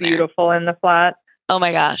so beautiful in the flat. Oh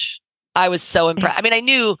my gosh. I was so impressed. I mean, I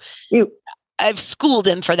knew I've schooled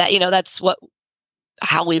him for that. That's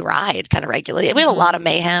how we ride kind of regularly. We have a lot of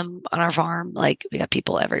mayhem on our farm. Like, we got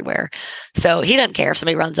people everywhere. So he doesn't care if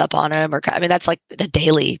somebody runs up on him that's like a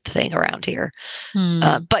daily thing around here.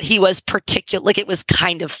 But he was particular, like, it was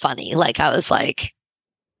kind of funny. Like, I was like,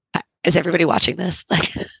 is everybody watching this?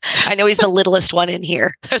 Like, I know he's the littlest one in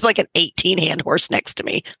here. There's like an 18-hand horse next to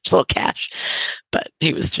me. Just a little Cash, but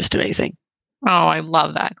he was just amazing. Oh, I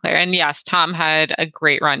love that, Claire. And yes, Tom had a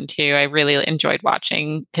great run too. I really enjoyed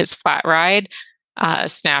watching his flat ride.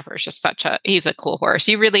 Snapper's just he's a cool horse.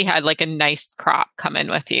 You really had like a nice crop coming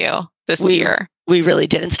with you this year. We really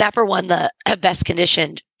did. And Snapper won the best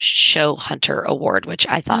conditioned show hunter award, which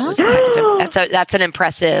I thought was kind of, that's an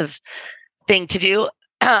impressive thing to do.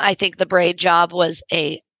 I think the braid job was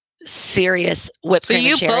a serious whip. So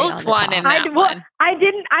you both won in that one. I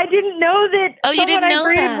didn't know that. Oh, you didn't know I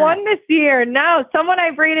braided that? Won this year. No, someone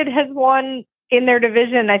I braided has won in their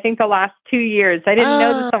division. I think the last 2 years. I didn't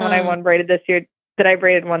know that someone I won braided this year. That I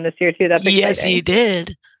braided one this year too. That's exciting. Yes, you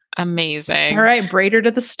did. Amazing. All right, braider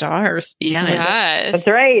to the stars. Yeah, yes, that's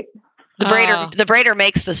right. The braider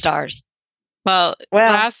makes the stars. Well,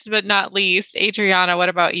 last but not least, Adriana, what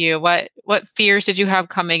about you? What fears did you have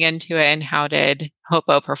coming into it, and how did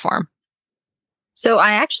Hopo perform? So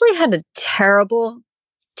I actually had a terrible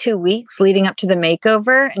 2 weeks leading up to the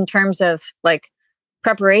makeover in terms of like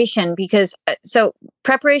preparation, because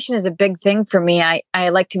preparation is a big thing for me. I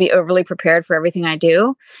like to be overly prepared for everything I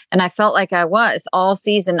do. And I felt like I was all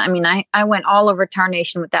season. I mean, I went all over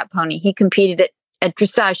Tarnation with that pony. He competed at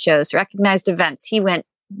dressage shows, recognized events. He went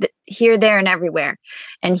here, there, and everywhere.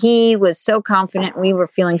 And he was so confident. We were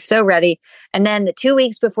feeling so ready. And then the 2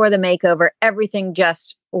 weeks before the makeover, everything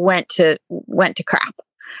just went to crap.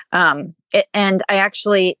 And I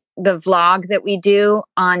actually, the vlog that we do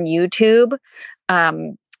on YouTube,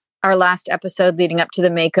 our last episode leading up to the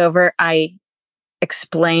makeover, I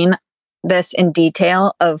explain this in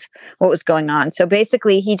detail of what was going on. So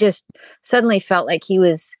basically, he just suddenly felt like he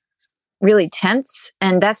was really tense,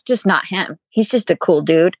 and that's just not him. He's just a cool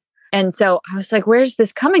dude. And so I was like, where's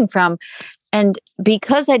this coming from? And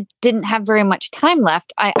because I didn't have very much time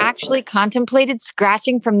left, I actually contemplated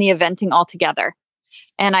scratching from the eventing altogether.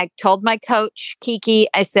 And I told my coach, Kiki,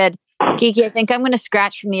 I said, Kiki, I think I'm going to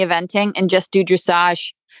scratch from the eventing and just do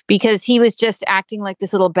dressage, because he was just acting like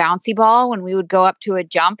this little bouncy ball. When we would go up to a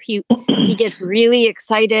jump, he gets really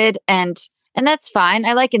excited, and that's fine.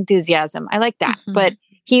 I like enthusiasm. I like that. Mm-hmm. But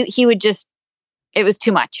he would just, it was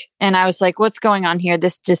too much. And I was like, what's going on here?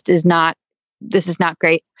 This is not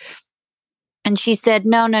great. And she said,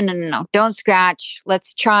 no, don't scratch.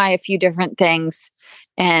 Let's try a few different things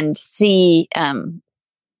and see, and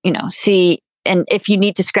if you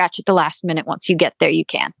need to scratch at the last minute, once you get there, you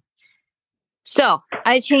can. So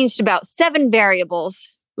I changed about 7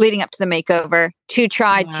 variables leading up to the makeover to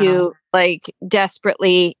try to like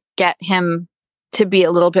desperately get him to be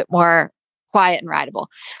a little bit more quiet and rideable.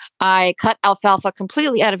 I cut alfalfa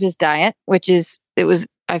completely out of his diet,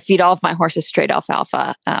 I feed all of my horses straight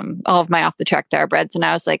alfalfa, all of my off the track thoroughbreds. And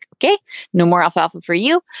I was like, okay, no more alfalfa for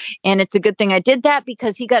you. And it's a good thing I did that,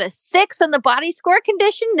 because he got a 6 on the body score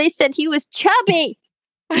condition. They said he was chubby.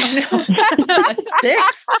 A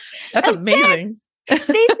 6? That's amazing. 6.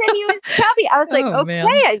 They said he was chubby. I was like, okay, man.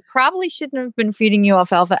 I probably shouldn't have been feeding you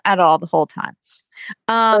alfalfa at all the whole time.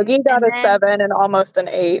 He got a 7 and almost an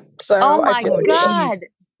 8. So oh my God.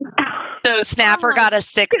 So Snapper got a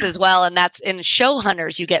 6 as well, and that's in show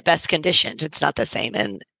hunters. You get best conditioned. It's not the same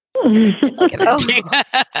in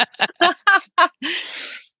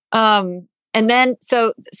and then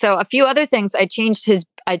so a few other things. I changed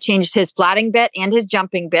his flatting bit and his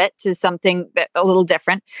jumping bit to something a little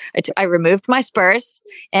different. I removed my spurs,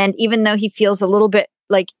 and even though he feels a little bit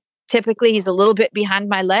like typically he's a little bit behind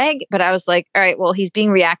my leg, but I was like, all right, well, he's being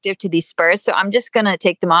reactive to these spurs. So I'm just going to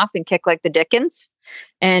take them off and kick like the Dickens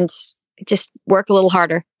and just work a little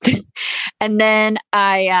harder. And then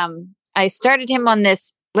I started him on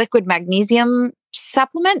this liquid magnesium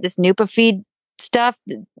supplement, this Nupa feed stuff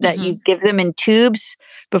that you give them in tubes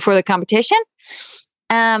before the competition.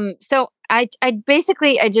 So I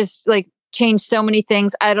just like changed so many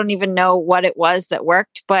things. I don't even know what it was that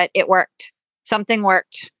worked, but it worked. Something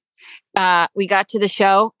worked. We got to the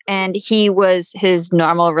show and he was his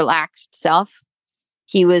normal relaxed self.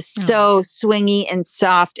 He was so swingy and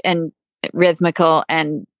soft and rhythmical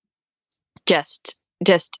and just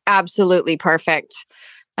absolutely perfect.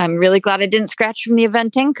 I'm really glad I didn't scratch from the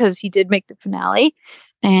eventing because he did make the finale.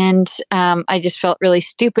 And I just felt really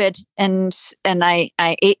stupid. And I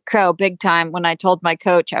ate crow big time when I told my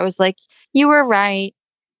coach. I was like, you were right.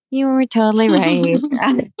 You were totally right.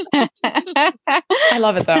 I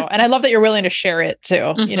love it though. And I love that you're willing to share it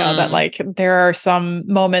too. You know, that like there are some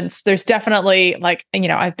moments, there's definitely like, you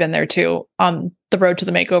know, I've been there too on the road to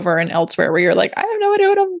the makeover and elsewhere where you're like, I have no idea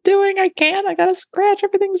what I'm doing. I got to scratch.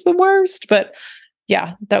 Everything's the worst. But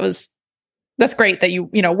yeah, that's great that you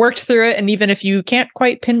worked through it. And even if you can't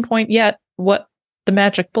quite pinpoint yet what the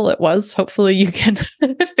magic bullet was, hopefully you can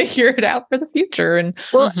figure it out for the future. And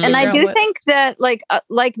and I do think that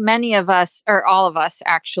like many of us or all of us,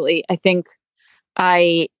 actually, I think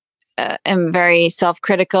I am very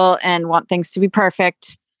self-critical and want things to be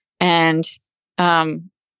perfect. And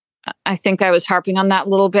I think I was harping on that a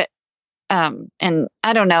little bit. And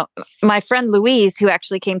I don't know, my friend Louise, who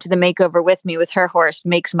actually came to the makeover with me with her horse,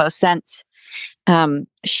 makes most sense.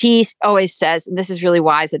 She always says, and this is really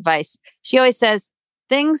wise advice, she always says,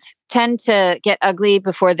 things tend to get ugly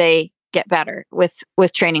before they get better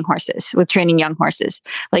with training horses, with training young horses.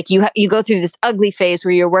 Like you go through this ugly phase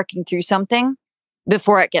where you're working through something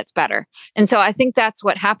before it gets better. And so I think that's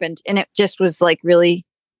what happened. And it just was like really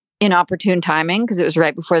inopportune timing because it was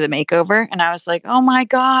right before the makeover. And I was like, oh my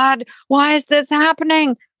God, why is this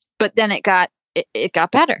happening? But then it got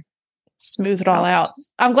better. Smooth it all out.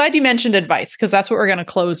 I'm glad you mentioned advice because that's what we're going to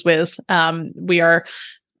close with. We are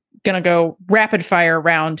going to go rapid fire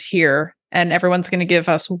round here and everyone's going to give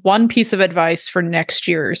us one piece of advice for next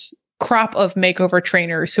year's crop of makeover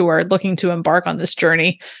trainers who are looking to embark on this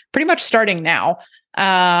journey, pretty much starting now.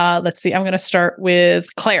 Let's see. I'm going to start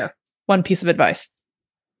with Claire. One piece of advice.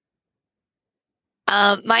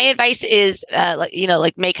 My advice is,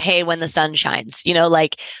 like make hay when the sun shines.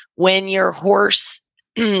 Like when your horse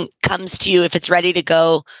comes to you, if it's ready to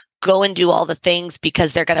go and do all the things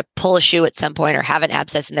because they're going to pull a shoe at some point or have an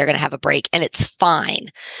abscess and they're going to have a break. And it's fine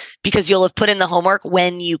because you'll have put in the homework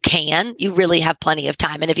when you can. You really have plenty of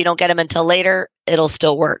time. And if you don't get them until later, it'll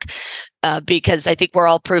still work. Because I think we're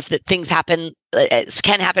all proof that things happen,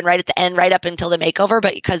 can happen right at the end, right up until the makeover.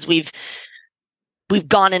 But because we've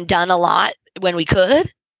gone and done a lot when we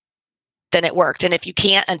could, then it worked. And if you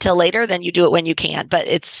can't until later, then you do it when you can. But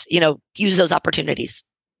it's, use those opportunities.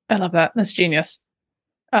 I love that. That's genius.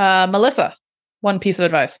 Melissa, one piece of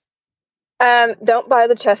advice. Don't buy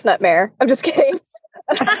the chestnut mare. I'm just kidding.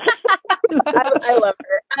 I love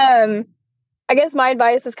her. I guess my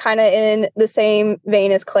advice is kind of in the same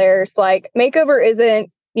vein as Claire's. Like makeover isn't,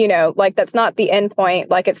 like that's not the end point.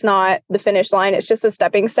 Like it's not the finish line. It's just a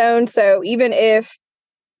stepping stone. So even if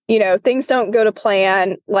things don't go to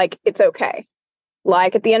plan, like it's okay.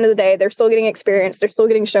 Like at the end of the day, they're still getting experience. They're still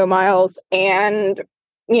getting show miles. And,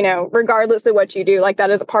 regardless of what you do, like that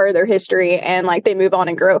is a part of their history and like they move on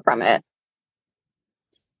and grow from it.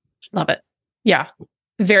 Love it. Yeah.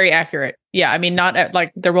 Very accurate. Yeah. I mean, not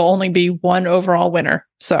like there will only be one overall winner.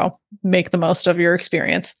 So make the most of your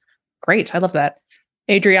experience. Great. I love that.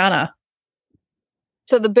 Adriana.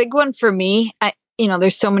 So the big one for me,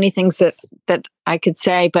 there's so many things that I could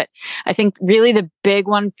say, but I think really the big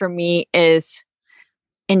one for me is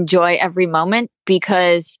enjoy every moment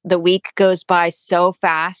because the week goes by so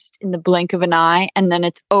fast in the blink of an eye and then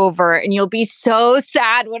it's over and you'll be so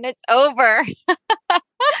sad when it's over.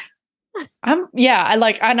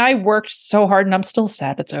 I worked so hard and I'm still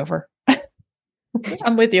sad it's over.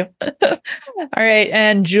 I'm with you. All right.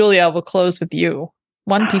 And Julia, we'll close with you.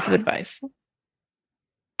 One piece of advice.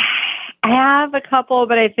 I have a couple,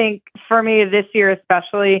 but I think for me this year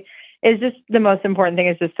especially is just the most important thing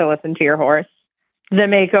is just to listen to your horse. The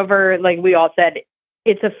makeover, like we all said,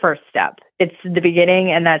 it's a first step. It's the beginning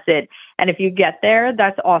and that's it. And if you get there,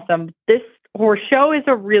 that's awesome. This horse show is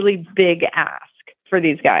a really big ask for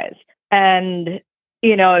these guys. And,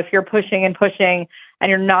 if you're pushing and pushing and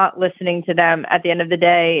you're not listening to them at the end of the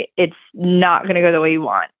day, it's not going to go the way you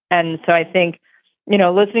want. And so I think,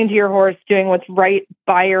 listening to your horse, doing what's right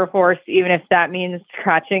by your horse, even if that means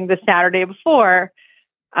scratching the Saturday before,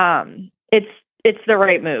 it's the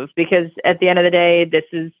right move, because at the end of the day, this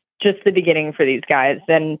is just the beginning for these guys.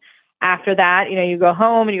 And after that, you go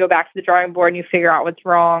home and you go back to the drawing board and you figure out what's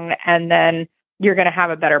wrong, and then you're going to have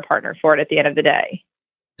a better partner for it at the end of the day.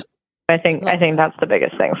 I think that's the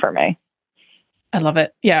biggest thing for me. I love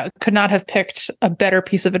it. Yeah. Could not have picked a better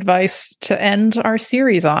piece of advice to end our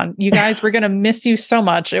series on. You guys, we're going to miss you so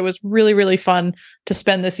much. It was really, really fun to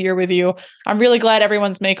spend this year with you. I'm really glad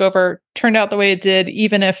everyone's makeover turned out the way it did,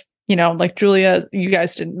 even if, like Julia, you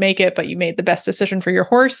guys didn't make it, but you made the best decision for your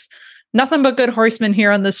horse. Nothing but good horsemen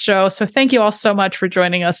here on this show. So thank you all so much for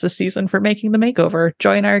joining us this season for making the makeover.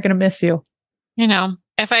 Joy and I are going to miss you.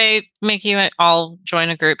 If I make you all join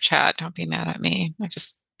a group chat, don't be mad at me. I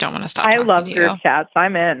just don't want to stop. I love group chats.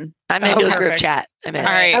 I'm in. I'm into a group chat. I'm in.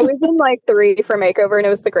 All right. I was in like 3 for Makeover, and it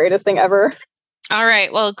was the greatest thing ever. All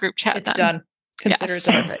right. Well, group chat. It's done. Consider it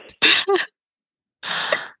done. Perfect.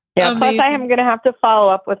 Yeah. Plus, I am going to have to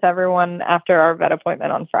follow up with everyone after our vet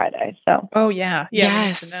appointment on Friday. So. Oh yeah.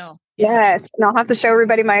 Yes. Yes, and I'll have to show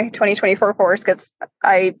everybody my 2024 horse, because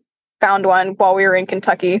I found one while we were in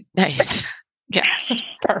Kentucky. Nice. Yes.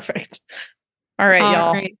 Perfect. All right,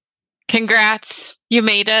 y'all. Right. Congrats. You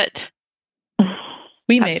made it.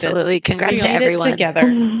 We made Absolutely. it. Congrats we to everyone. Together.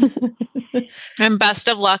 And best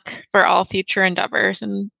of luck for all future endeavors.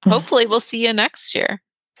 And hopefully we'll see you next year.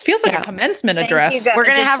 This feels like a commencement address. We're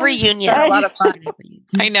going to have reunion. A lot of fun.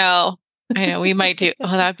 I know. We might do.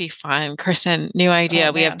 Oh, that'd be fun. Kristen, new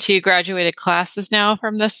idea. We have 2 graduated classes now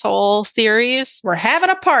from this whole series. We're having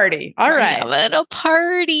a party. All right. Having a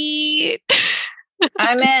party.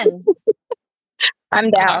 I'm in. I'm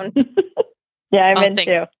down. Yeah, I'm in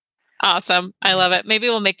too. Awesome. I love it. Maybe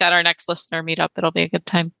we'll make that our next listener meetup. It'll be a good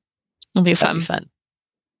time. It'll be fun.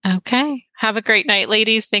 Okay. Have a great night,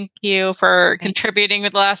 ladies. Thank you for contributing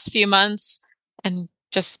with the last few months, and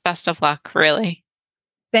just best of luck, really.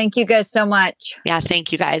 Thank you guys so much. Yeah,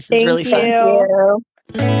 thank you guys. It was really fun.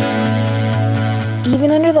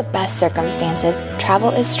 Even under the best circumstances,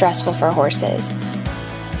 travel is stressful for horses.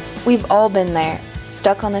 We've all been there,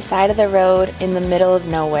 stuck on the side of the road in the middle of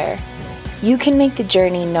nowhere. You can make the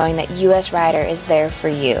journey knowing that US Rider is there for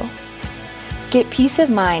you. Get peace of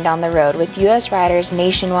mind on the road with US Rider's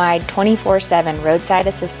nationwide 24/7 roadside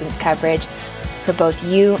assistance coverage for both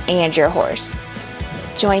you and your horse.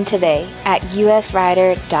 Join today at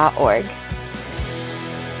usrider.org.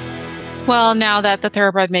 Well, now that the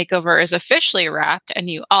Thoroughbred Makeover is officially wrapped and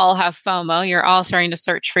you all have FOMO, you're all starting to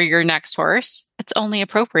search for your next horse, it's only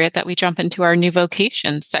appropriate that we jump into our new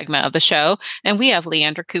vocations segment of the show. And we have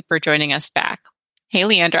Leandra Cooper joining us back. Hey,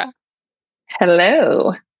 Leandra.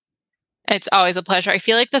 Hello. It's always a pleasure. I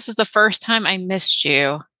feel like this is the first time I missed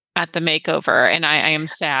you at the Makeover, and I am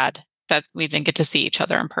sad that we didn't get to see each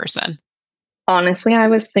other in person. Honestly, I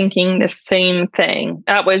was thinking the same thing.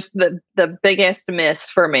 That was the biggest miss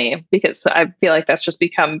for me, because I feel like that's just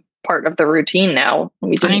become part of the routine now.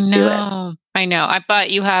 We didn't do it. I know.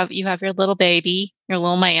 But you have your little baby, your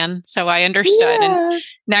little man. So I understood. Yeah. And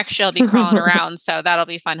next year he'll be crawling around. So that'll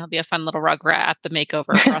be fun. He'll be a fun little rugrat at the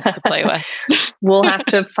Makeover for us to play with. We'll have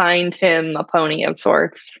to find him a pony of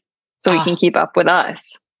sorts so he can keep up with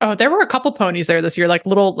us. Oh, there were a couple ponies there this year, like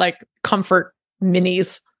little comfort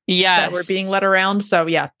minis. Yes. That were being led around. So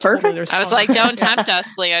yeah, perfect. I was like, don't tempt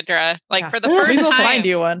us, Leandra. For the first time, find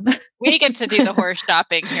you one. We get to do the horse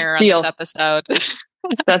shopping here on this episode.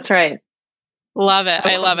 That's right. Love it.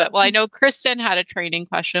 I love it. Well, I know Kristen had a training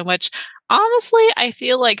question, which honestly, I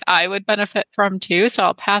feel like I would benefit from too. So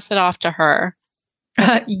I'll pass it off to her.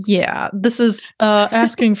 Yeah, this is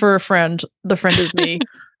asking for a friend. The friend is me.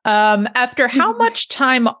 After how much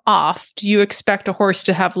time off do you expect a horse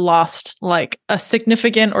to have lost a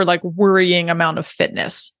significant or worrying amount of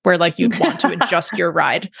fitness where you'd want to adjust your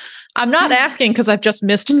ride? I'm not asking because I've just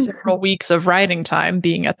missed several weeks of riding time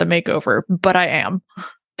being at the Makeover, but I am.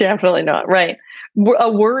 Definitely not. Right.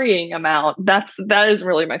 A worrying amount. That is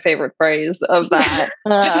really my favorite phrase of that.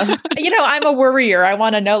 I'm a worrier. I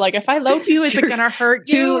want to know, if I lope you, is it going to hurt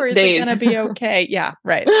you or is it going to be okay? Yeah.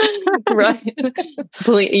 Right. Right.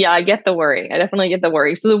 Yeah. I get the worry. I definitely get the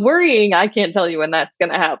worry. So the worrying, I can't tell you when that's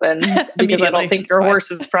going to happen because I don't think your horse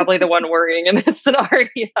is probably the one worrying in this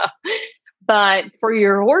scenario. But for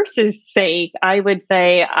your horse's sake, I would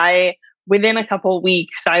say within a couple of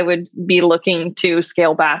weeks, I would be looking to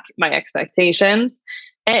scale back my expectations.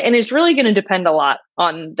 And it's really going to depend a lot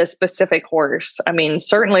on the specific horse. I mean,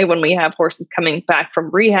 certainly when we have horses coming back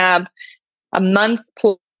from rehab, a month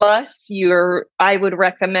plus, I would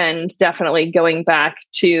recommend definitely going back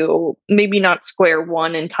to maybe not square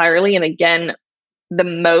one entirely. And again, the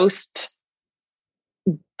most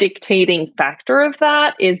dictating factor of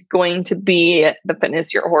that is going to be the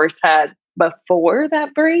fitness your horse had before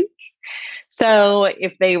that break. So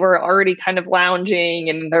if they were already kind of lounging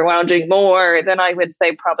and they're lounging more, then I would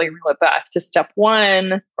say probably reel it back to step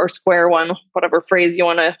one or square one, whatever phrase you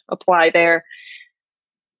want to apply there.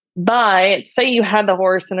 But say you had the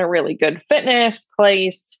horse in a really good fitness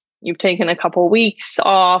place, you've taken a couple weeks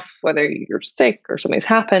off, whether you're sick or something's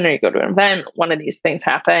happened or you go to an event, one of these things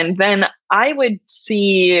happened, then I would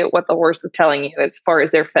see what the horse is telling you as far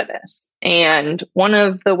as their fitness. And one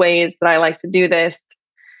of the ways that I like to do this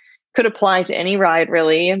could apply to any ride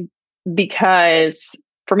really, because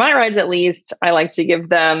for my rides at least, I like to give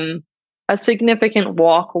them a significant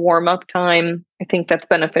walk warm-up time. I think that's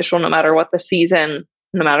beneficial no matter what the season,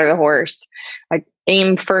 no matter the horse. I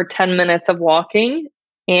aim for 10 minutes of walking,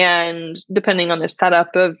 and depending on the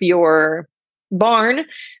setup of your barn,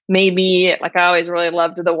 maybe like I always really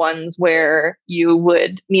loved the ones where you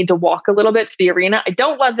would need to walk a little bit to the arena. I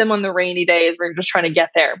don't love them on the rainy days where you're just trying to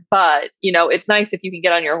get there, but you know, it's nice if you can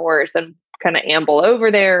get on your horse and kind of amble over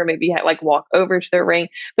there, or maybe like walk over to the ring.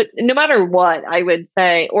 But no matter what, I would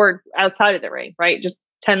say, or outside of the ring, right? Just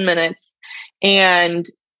 10 minutes. And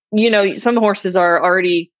you know, some horses are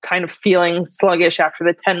already kind of feeling sluggish after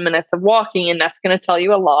the 10 minutes of walking, and that's going to tell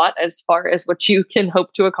you a lot as far as what you can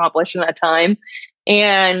hope to accomplish in that time.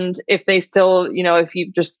 And if they still, you know, if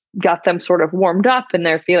you've just got them sort of warmed up and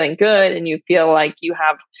they're feeling good and you feel like you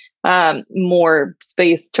have more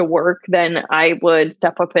space to work, then I would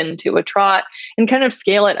step up into a trot and kind of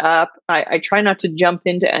scale it up. I try not to jump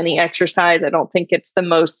into any exercise. I don't think it's the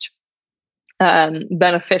most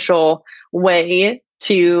beneficial way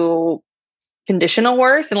to condition a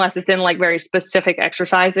horse unless it's in like very specific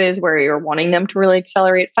exercises where you're wanting them to really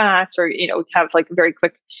accelerate fast, or you know, have like very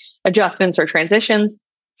quick adjustments or transitions.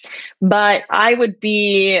 But I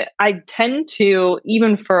tend to,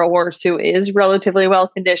 even for a horse who is relatively well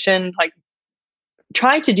conditioned, like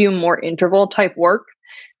try to do more interval type work.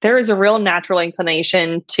 There is a real natural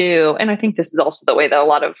inclination to, and I think this is also the way that a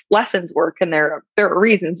lot of lessons work, and there are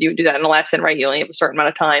reasons you would do that in a lesson, right? You only have a certain amount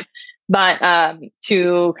of time. But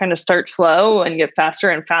to kind of start slow and get faster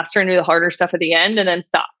and faster and do the harder stuff at the end and then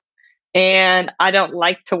stop. And I don't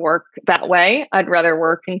like to work that way. I'd rather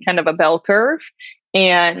work in kind of a bell curve.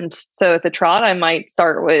 And so at the trot, I might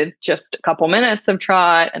start with just a couple minutes of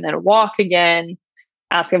trot and then walk again,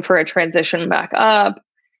 asking for a transition back up,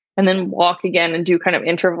 and then walk again and do kind of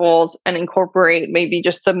intervals and incorporate maybe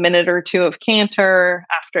just a minute or two of canter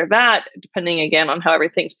after that, depending again on how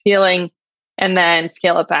everything's feeling. And then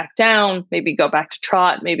scale it back down, maybe go back to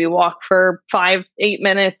trot, maybe walk for 5-8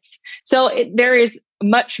 minutes. So there is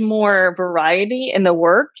much more variety in the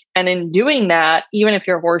work. And in doing that, even if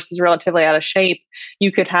your horse is relatively out of shape,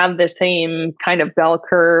 you could have the same kind of bell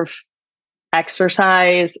curve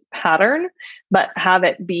exercise pattern, but have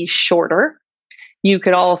it be shorter. You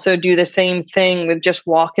could also do the same thing with just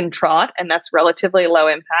walk and trot, and that's relatively low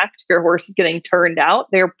impact. If your horse is getting turned out,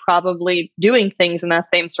 they're probably doing things in that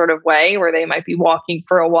same sort of way where they might be walking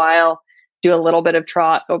for a while, do a little bit of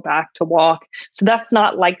trot, go back to walk. So that's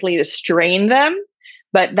not likely to strain them,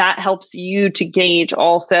 but that helps you to gauge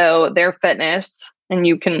also their fitness. And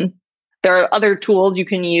there are other tools you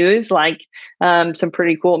can use, like some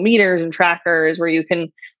pretty cool meters and trackers where you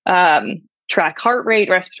can track heart rate,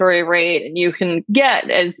 respiratory rate, and you can get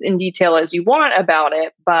as in detail as you want about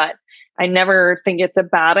it. But I never think it's a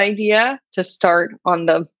bad idea to start on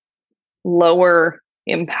the lower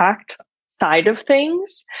impact side of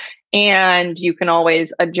things. And you can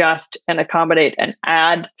always adjust and accommodate and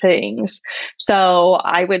add things. So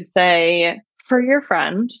I would say for your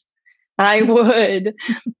friend, I would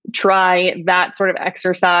try that sort of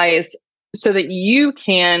exercise so that you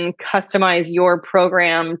can customize your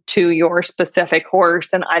program to your specific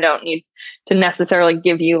horse. And I don't need to necessarily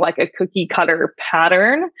give you like a cookie cutter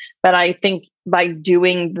pattern, but I think by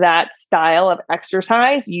doing that style of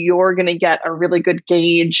exercise, you're going to get a really good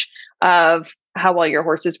gauge of how well your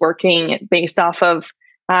horse is working based off of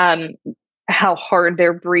how hard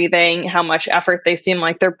they're breathing, how much effort they seem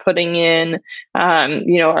like they're putting in,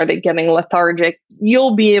 are they getting lethargic?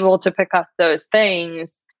 You'll be able to pick up those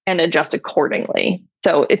things and adjust accordingly.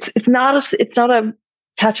 So it's not a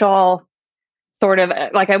catch-all sort of,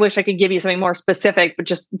 like, I wish I could give you something more specific, but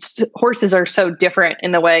just horses are so different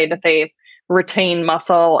in the way that they retain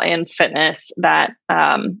muscle and fitness that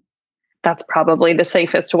that's probably the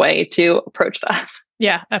safest way to approach that.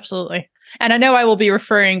 Yeah, absolutely. And I know I will be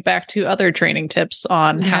referring back to other training tips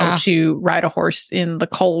on how to ride a horse in the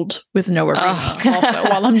cold with no arena also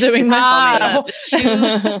while I'm doing this.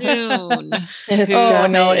 Too soon.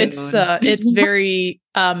 It's very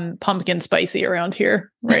pumpkin spicy around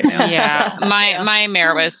here right now. Yeah. My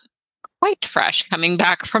mare was quite fresh coming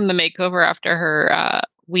back from the makeover after her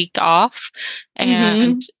week off.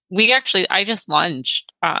 And I just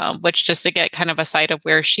lunged, which just to get kind of a sight of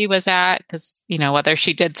where she was at, because, whether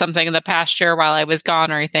she did something in the pasture while I was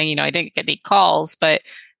gone or anything, I didn't get any calls, but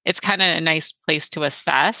it's kind of a nice place to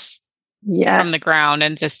assess from the ground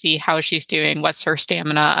and to see how she's doing, what's her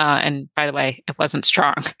stamina. And by the way, it wasn't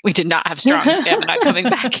strong. We did not have strong stamina coming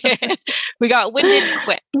back in. We got winded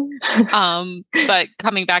quick. But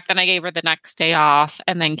coming back, then I gave her the next day off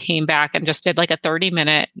and then came back and just did like a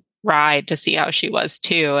 30-minute ride to see how she was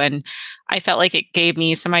too. And I felt like it gave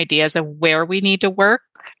me some ideas of where we need to work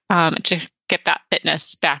to get that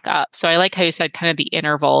fitness back up. So I like how you said kind of the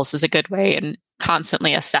intervals is a good way and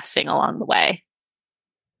constantly assessing along the way.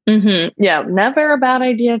 Yeah, never a bad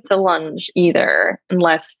idea to lunge either,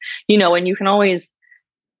 unless, and you can always,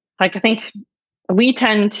 I think we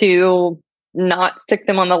tend to not stick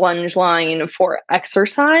them on the lunge line for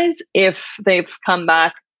exercise if they've come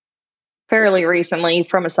back fairly recently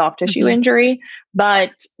from a soft tissue injury,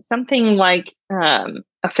 but something like a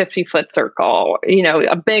 50-foot circle,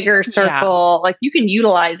 a bigger circle, like you can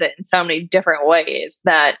utilize it in so many different ways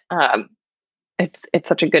that it's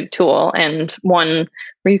such a good tool, and one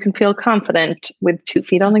where you can feel confident with 2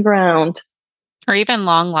 feet on the ground. Or even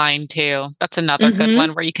long line too. That's another good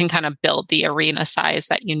one where you can kind of build the arena size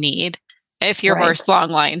that you need. If your horse long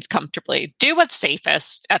lines comfortably, do what's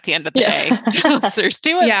safest at the end of the day. Listeners,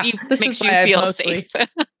 do what makes you feel safe.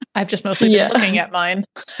 I've just mostly been looking at mine.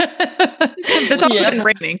 It's also been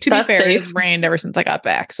raining. To be fair, it's rained ever since I got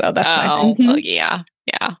back. So that's fine. Well, yeah.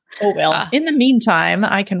 Oh, well. In the meantime,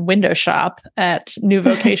 I can window shop at New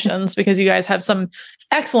Vocations because you guys have some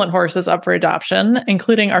excellent horses up for adoption,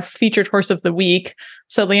 including our featured horse of the week.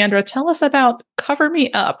 So, Leandra, tell us about Cover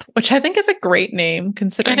Me Up, which I think is a great name,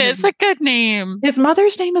 considering it is a good name. His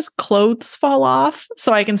mother's name is Clothes Fall Off,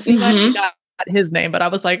 so I can see why he got his name, but I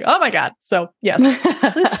was like, oh my God. So, yes,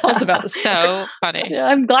 please tell us about this. So funny. Yeah,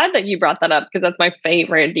 I'm glad that you brought that up because that's my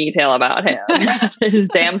favorite detail about him. His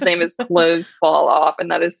dam's name is Clothes Fall Off,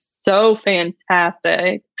 and that is so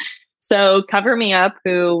fantastic. So Cover Me Up,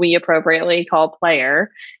 who we appropriately call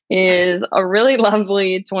Player, is a really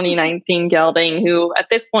lovely 2019 gelding who at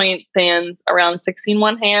this point stands around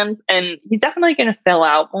 16 hands, and he's definitely going to fill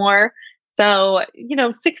out more. So,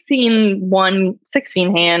 16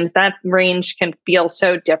 hands, that range can feel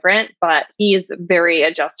so different, but he's very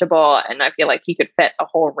adjustable. And I feel like he could fit a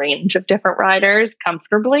whole range of different riders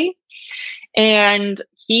comfortably. And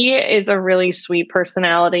he is a really sweet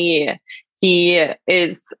personality. He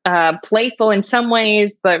is playful in some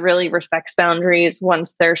ways, but really respects boundaries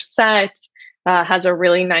once they're set, has a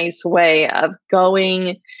really nice way of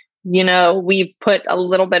going. We've put a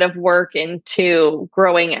little bit of work into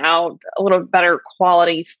growing out a little better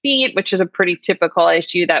quality feet, which is a pretty typical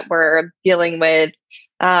issue that we're dealing with.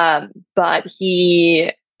 But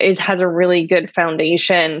he has a really good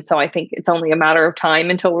foundation. So I think it's only a matter of time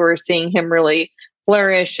until we're seeing him really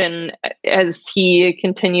flourish. And as he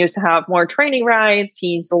continues to have more training rides,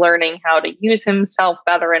 he's learning how to use himself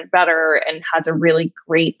better and better and has a really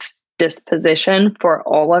great disposition for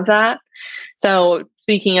all of that. So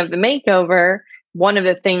speaking of the makeover, one of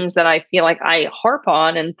the things that I feel like I harp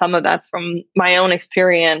on, and some of that's from my own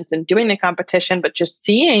experience and doing the competition, but just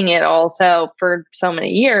seeing it also for so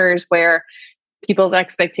many years where people's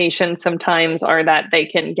expectations sometimes are that they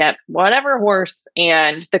can get whatever horse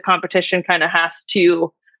and the competition kind of has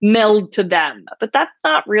to meld to them. But that's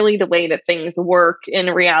not really the way that things work in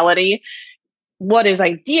reality. What is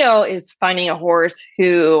ideal is finding a horse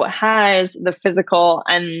who has the physical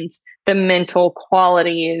and the mental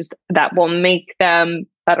qualities that will make them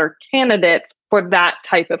better candidates for that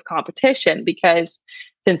type of competition. Because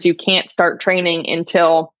since you can't start training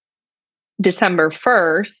until December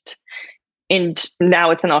 1st, and now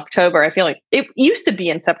it's in October, I feel like it used to be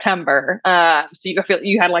in September. So I feel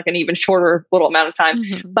you had like an even shorter little amount of time.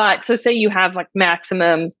 But so say you have like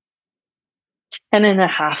maximum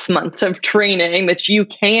 10.5 months of training that you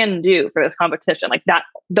can do for this competition. Like that,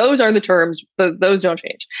 those are the terms, those don't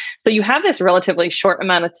change. So you have this relatively short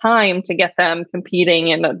amount of time to get them competing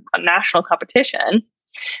in a national competition.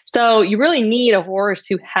 So you really need a horse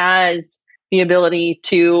who has the ability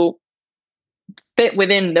to fit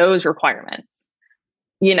within those requirements.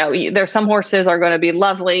 There's some horses are going to be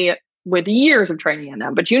lovely with years of training in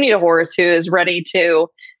them, but you need a horse who is ready to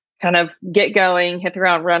kind of get going, hit the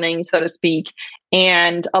ground running, so to speak.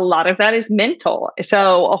 And a lot of that is mental.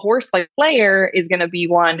 So a horse like Player is going to be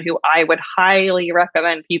one who I would highly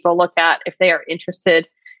recommend people look at if they are interested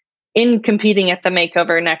in competing at the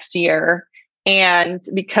Makeover next year. And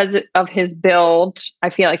because of his build, I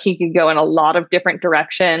feel like he could go in a lot of different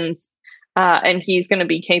directions. And he's going to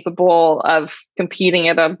be capable of competing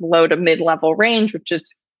at a low to mid-level range, which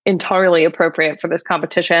is entirely appropriate for this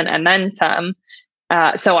competition, and then some.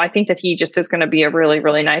 So I think that he just is going to be a really,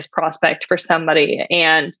 really nice prospect for somebody.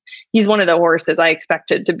 And he's one of the horses I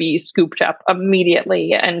expected to be scooped up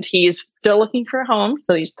immediately. And he's still looking for a home,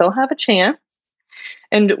 so you still have a chance.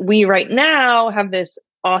 And we right now have this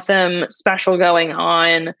awesome special going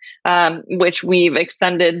on, which we've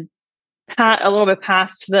extended a little bit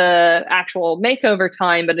past the actual Makeover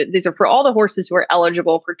time, but these are for all the horses who are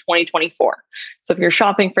eligible for 2024. So if you're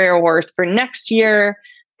shopping for your horse for next year,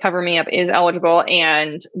 Cover Me Up is eligible,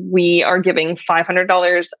 and we are giving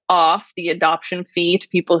 $500 off the adoption fee to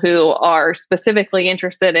people who are specifically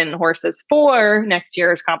interested in horses for next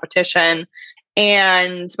year's competition.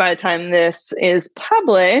 And by the time this is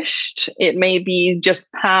published, it may be just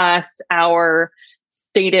past our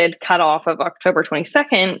stated cutoff of October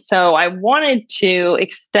 22nd. So I wanted to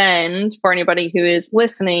extend for anybody who is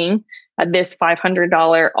listening this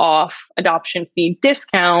 $500 off adoption fee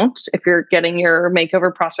discount if you're getting your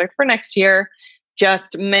Makeover prospect for next year.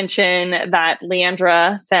 Just mention that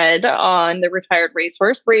Leandra said on the Retired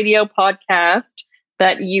Racehorse radio podcast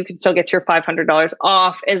that you can still get your $500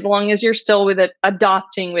 off as long as you're still with it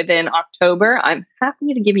adopting within October. I'm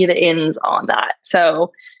happy to give you the ins on that.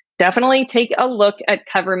 So definitely take a look at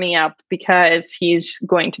Cover Me Up, because he's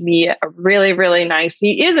going to be a really, really nice,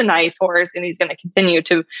 he is a nice horse, and he's going to continue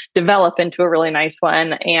to develop into a really nice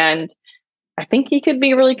one. And I think he could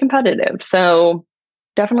be really competitive. So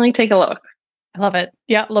definitely take a look. I love it.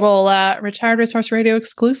 Yeah, little Retired Racehorse Radio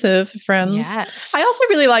exclusive, friends. Yes. I also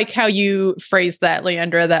really like how you phrased that,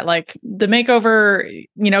 Leandra, that like the Makeover,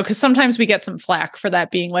 because sometimes we get some flack for that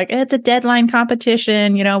being like, it's a deadline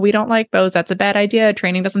competition. We don't like those. That's a bad idea.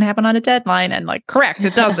 Training doesn't happen on a deadline. And like, correct,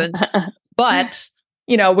 it doesn't. But,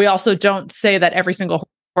 we also don't say that every single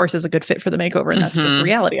horse is a good fit for the Makeover. And that's just the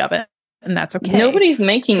reality of it. And that's okay. Nobody's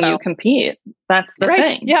making you compete. That's the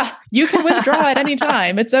thing. Yeah. You can withdraw at any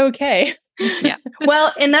time. It's okay. Yeah.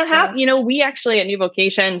 Well, and that happened, we actually at New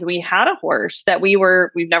Vocations, we had a horse that we've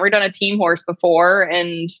never done a team horse before.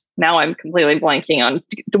 And now I'm completely blanking on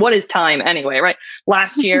what is time anyway, right?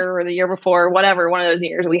 Last year or the year before, whatever, one of those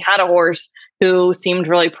years, we had a horse who seemed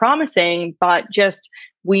really promising, but just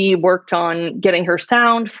we worked on getting her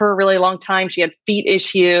sound for a really long time. She had feet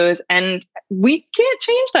issues, and we can't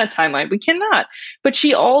change that timeline. We cannot. But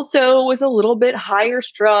she also was a little bit higher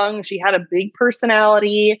strung. She had a big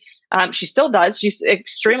personality. She still does. She's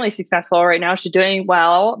extremely successful right now. She's doing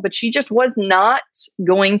well, but she just was not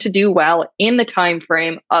going to do well in the time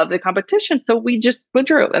frame of the competition. So we just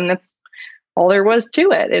withdrew, and that's all there was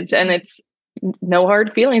to it. It's no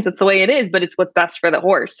hard feelings. It's the way it is, but it's what's best for the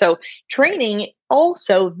horse. So training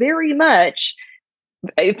also very much,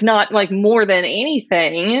 if not like more than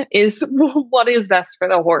anything, is what is best for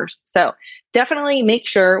the horse. So definitely make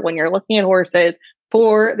sure when you're looking at horses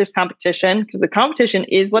for this competition, because the competition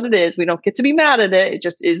is what it is. We don't get to be mad at it. It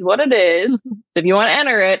just is what it is. So if you want to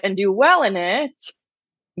enter it and do well in it,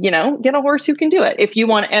 get a horse who can do it. If you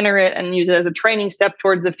want to enter it and use it as a training step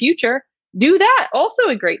towards the future, do that. Also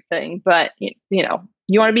a great thing. But, you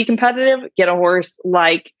want to be competitive, get a horse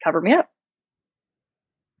like Cover Me Up.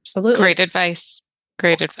 Absolutely. Great advice.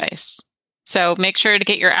 Great advice. So make sure to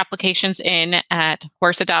get your applications in at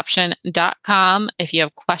horseadoption.com. If you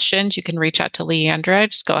have questions, you can reach out to Leandra.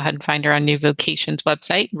 Just go ahead and find her on New Vocations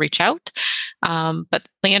website and reach out. But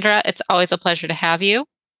Leandra, it's always a pleasure to have you.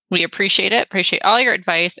 We appreciate it. Appreciate all your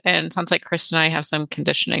advice. And it sounds like Chris and I have some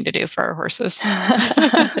conditioning to do for our horses.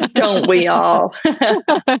 Don't we all?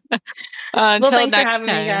 Until thanks next for having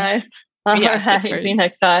time. me, guys. Yes, right. See you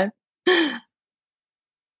next time.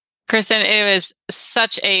 Kristen, it was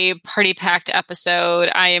such a party-packed episode.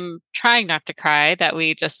 I am trying not to cry that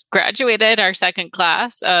we just graduated our second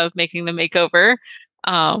class of Making the Makeover.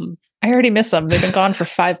 I already miss them. They've been gone for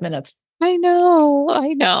 5 minutes. I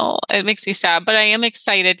know. It makes me sad, but I am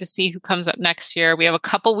excited to see who comes up next year. We have a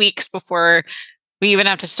couple weeks before we even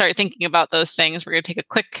have to start thinking about those things. We're going to take a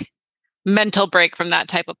quick mental break from that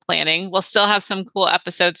type of planning. We'll still have some cool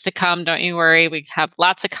episodes to come. Don't you worry. We have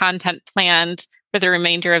lots of content planned for the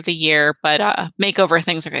remainder of the year, but Makeover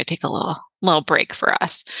things are going to take a little break for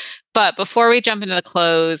us. But before we jump into the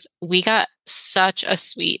close, we got such a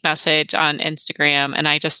sweet message on Instagram, and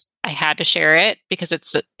I just I had to share it because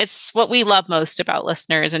it's what we love most about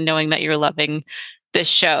listeners and knowing that you're loving this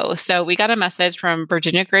show. So we got a message from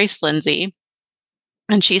Virginia Grace Lindsay,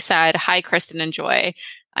 and she said, "Hi, Kristen and Joy.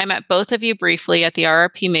 I met both of you briefly at the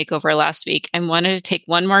RRP Makeover last week and wanted to take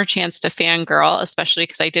one more chance to fangirl, especially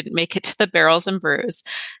because I didn't make it to the Barrels and Brews.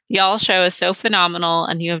 Y'all show is so phenomenal,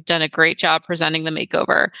 and you have done a great job presenting the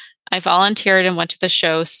makeover. I volunteered and went to the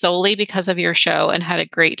show solely because of your show and had a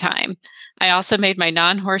great time. I also made my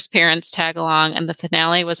non-horse parents tag along, and the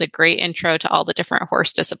finale was a great intro to all the different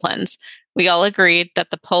horse disciplines. We all agreed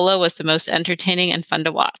that the polo was the most entertaining and fun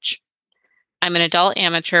to watch. I'm an adult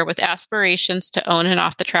amateur with aspirations to own an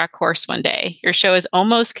off-the-track horse one day. Your show has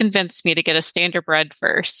almost convinced me to get a standardbred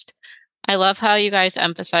first. I love how you guys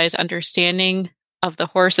emphasize understanding of the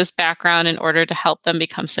horse's background in order to help them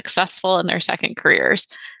become successful in their second careers.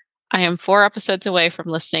 I am 4 episodes away from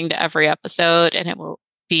listening to every episode, and it will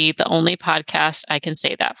be the only podcast I can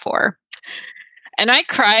say that for." And I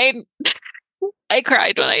cried. I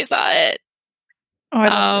cried when I saw it. Oh, I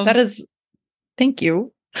love that. That is, thank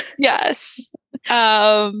you. Yes.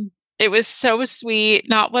 It was so sweet.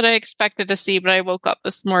 Not what I expected to see, but I woke up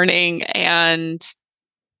this morning and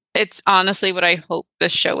it's honestly what I hoped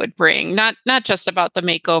this show would bring. Not just about the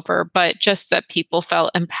makeover, but just that people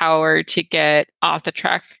felt empowered to get off the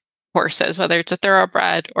track horses, whether it's a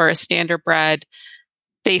thoroughbred or a standardbred.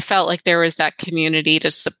 They felt like there was that community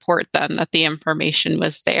to support them, that the information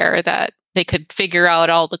was there, that they could figure out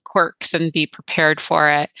all the quirks and be prepared for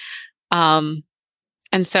it.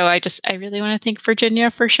 And so I really want to thank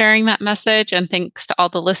Virginia for sharing that message, and thanks to all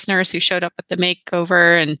the listeners who showed up at the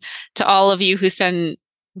makeover, and to all of you who send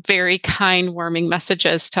very kind, warming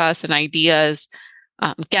messages to us and ideas,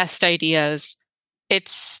 guest ideas.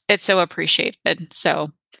 It's so appreciated.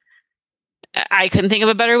 So I couldn't think of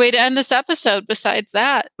a better way to end this episode besides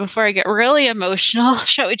that. Before I get really emotional,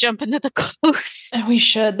 shall we jump into the clues? And we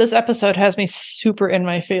should. This episode has me super in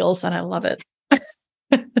my feels, and I love it.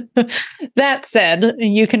 That said,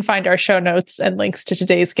 you can find our show notes and links to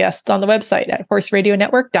today's guests on the website at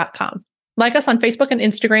horseradionetwork.com. Like us on Facebook and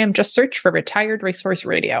Instagram, just search for Retired Racehorse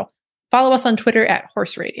Radio. Follow us on Twitter at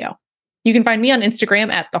Horse Radio. You can find me on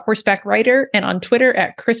Instagram at The Horseback Writer and on Twitter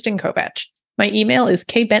at Kristen Kovach. My email is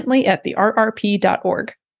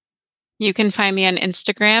kbentley@therrp.org. You can find me on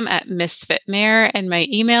Instagram at MisfitMare, and my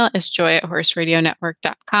email is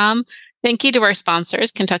joy@horseradionetwork.com. Thank you to our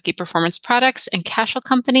sponsors, Kentucky Performance Products and Cashel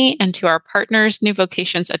Company, and to our partners, New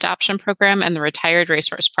Vocations Adoption Program and the Retired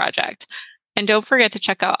Racehorse Project. And don't forget to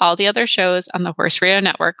check out all the other shows on the Horse Radio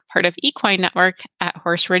Network, part of Equine Network, at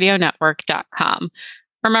horseradionetwork.com.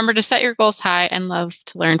 Remember to set your goals high and love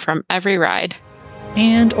to learn from every ride.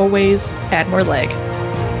 And always add more leg.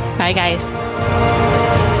 Bye, guys.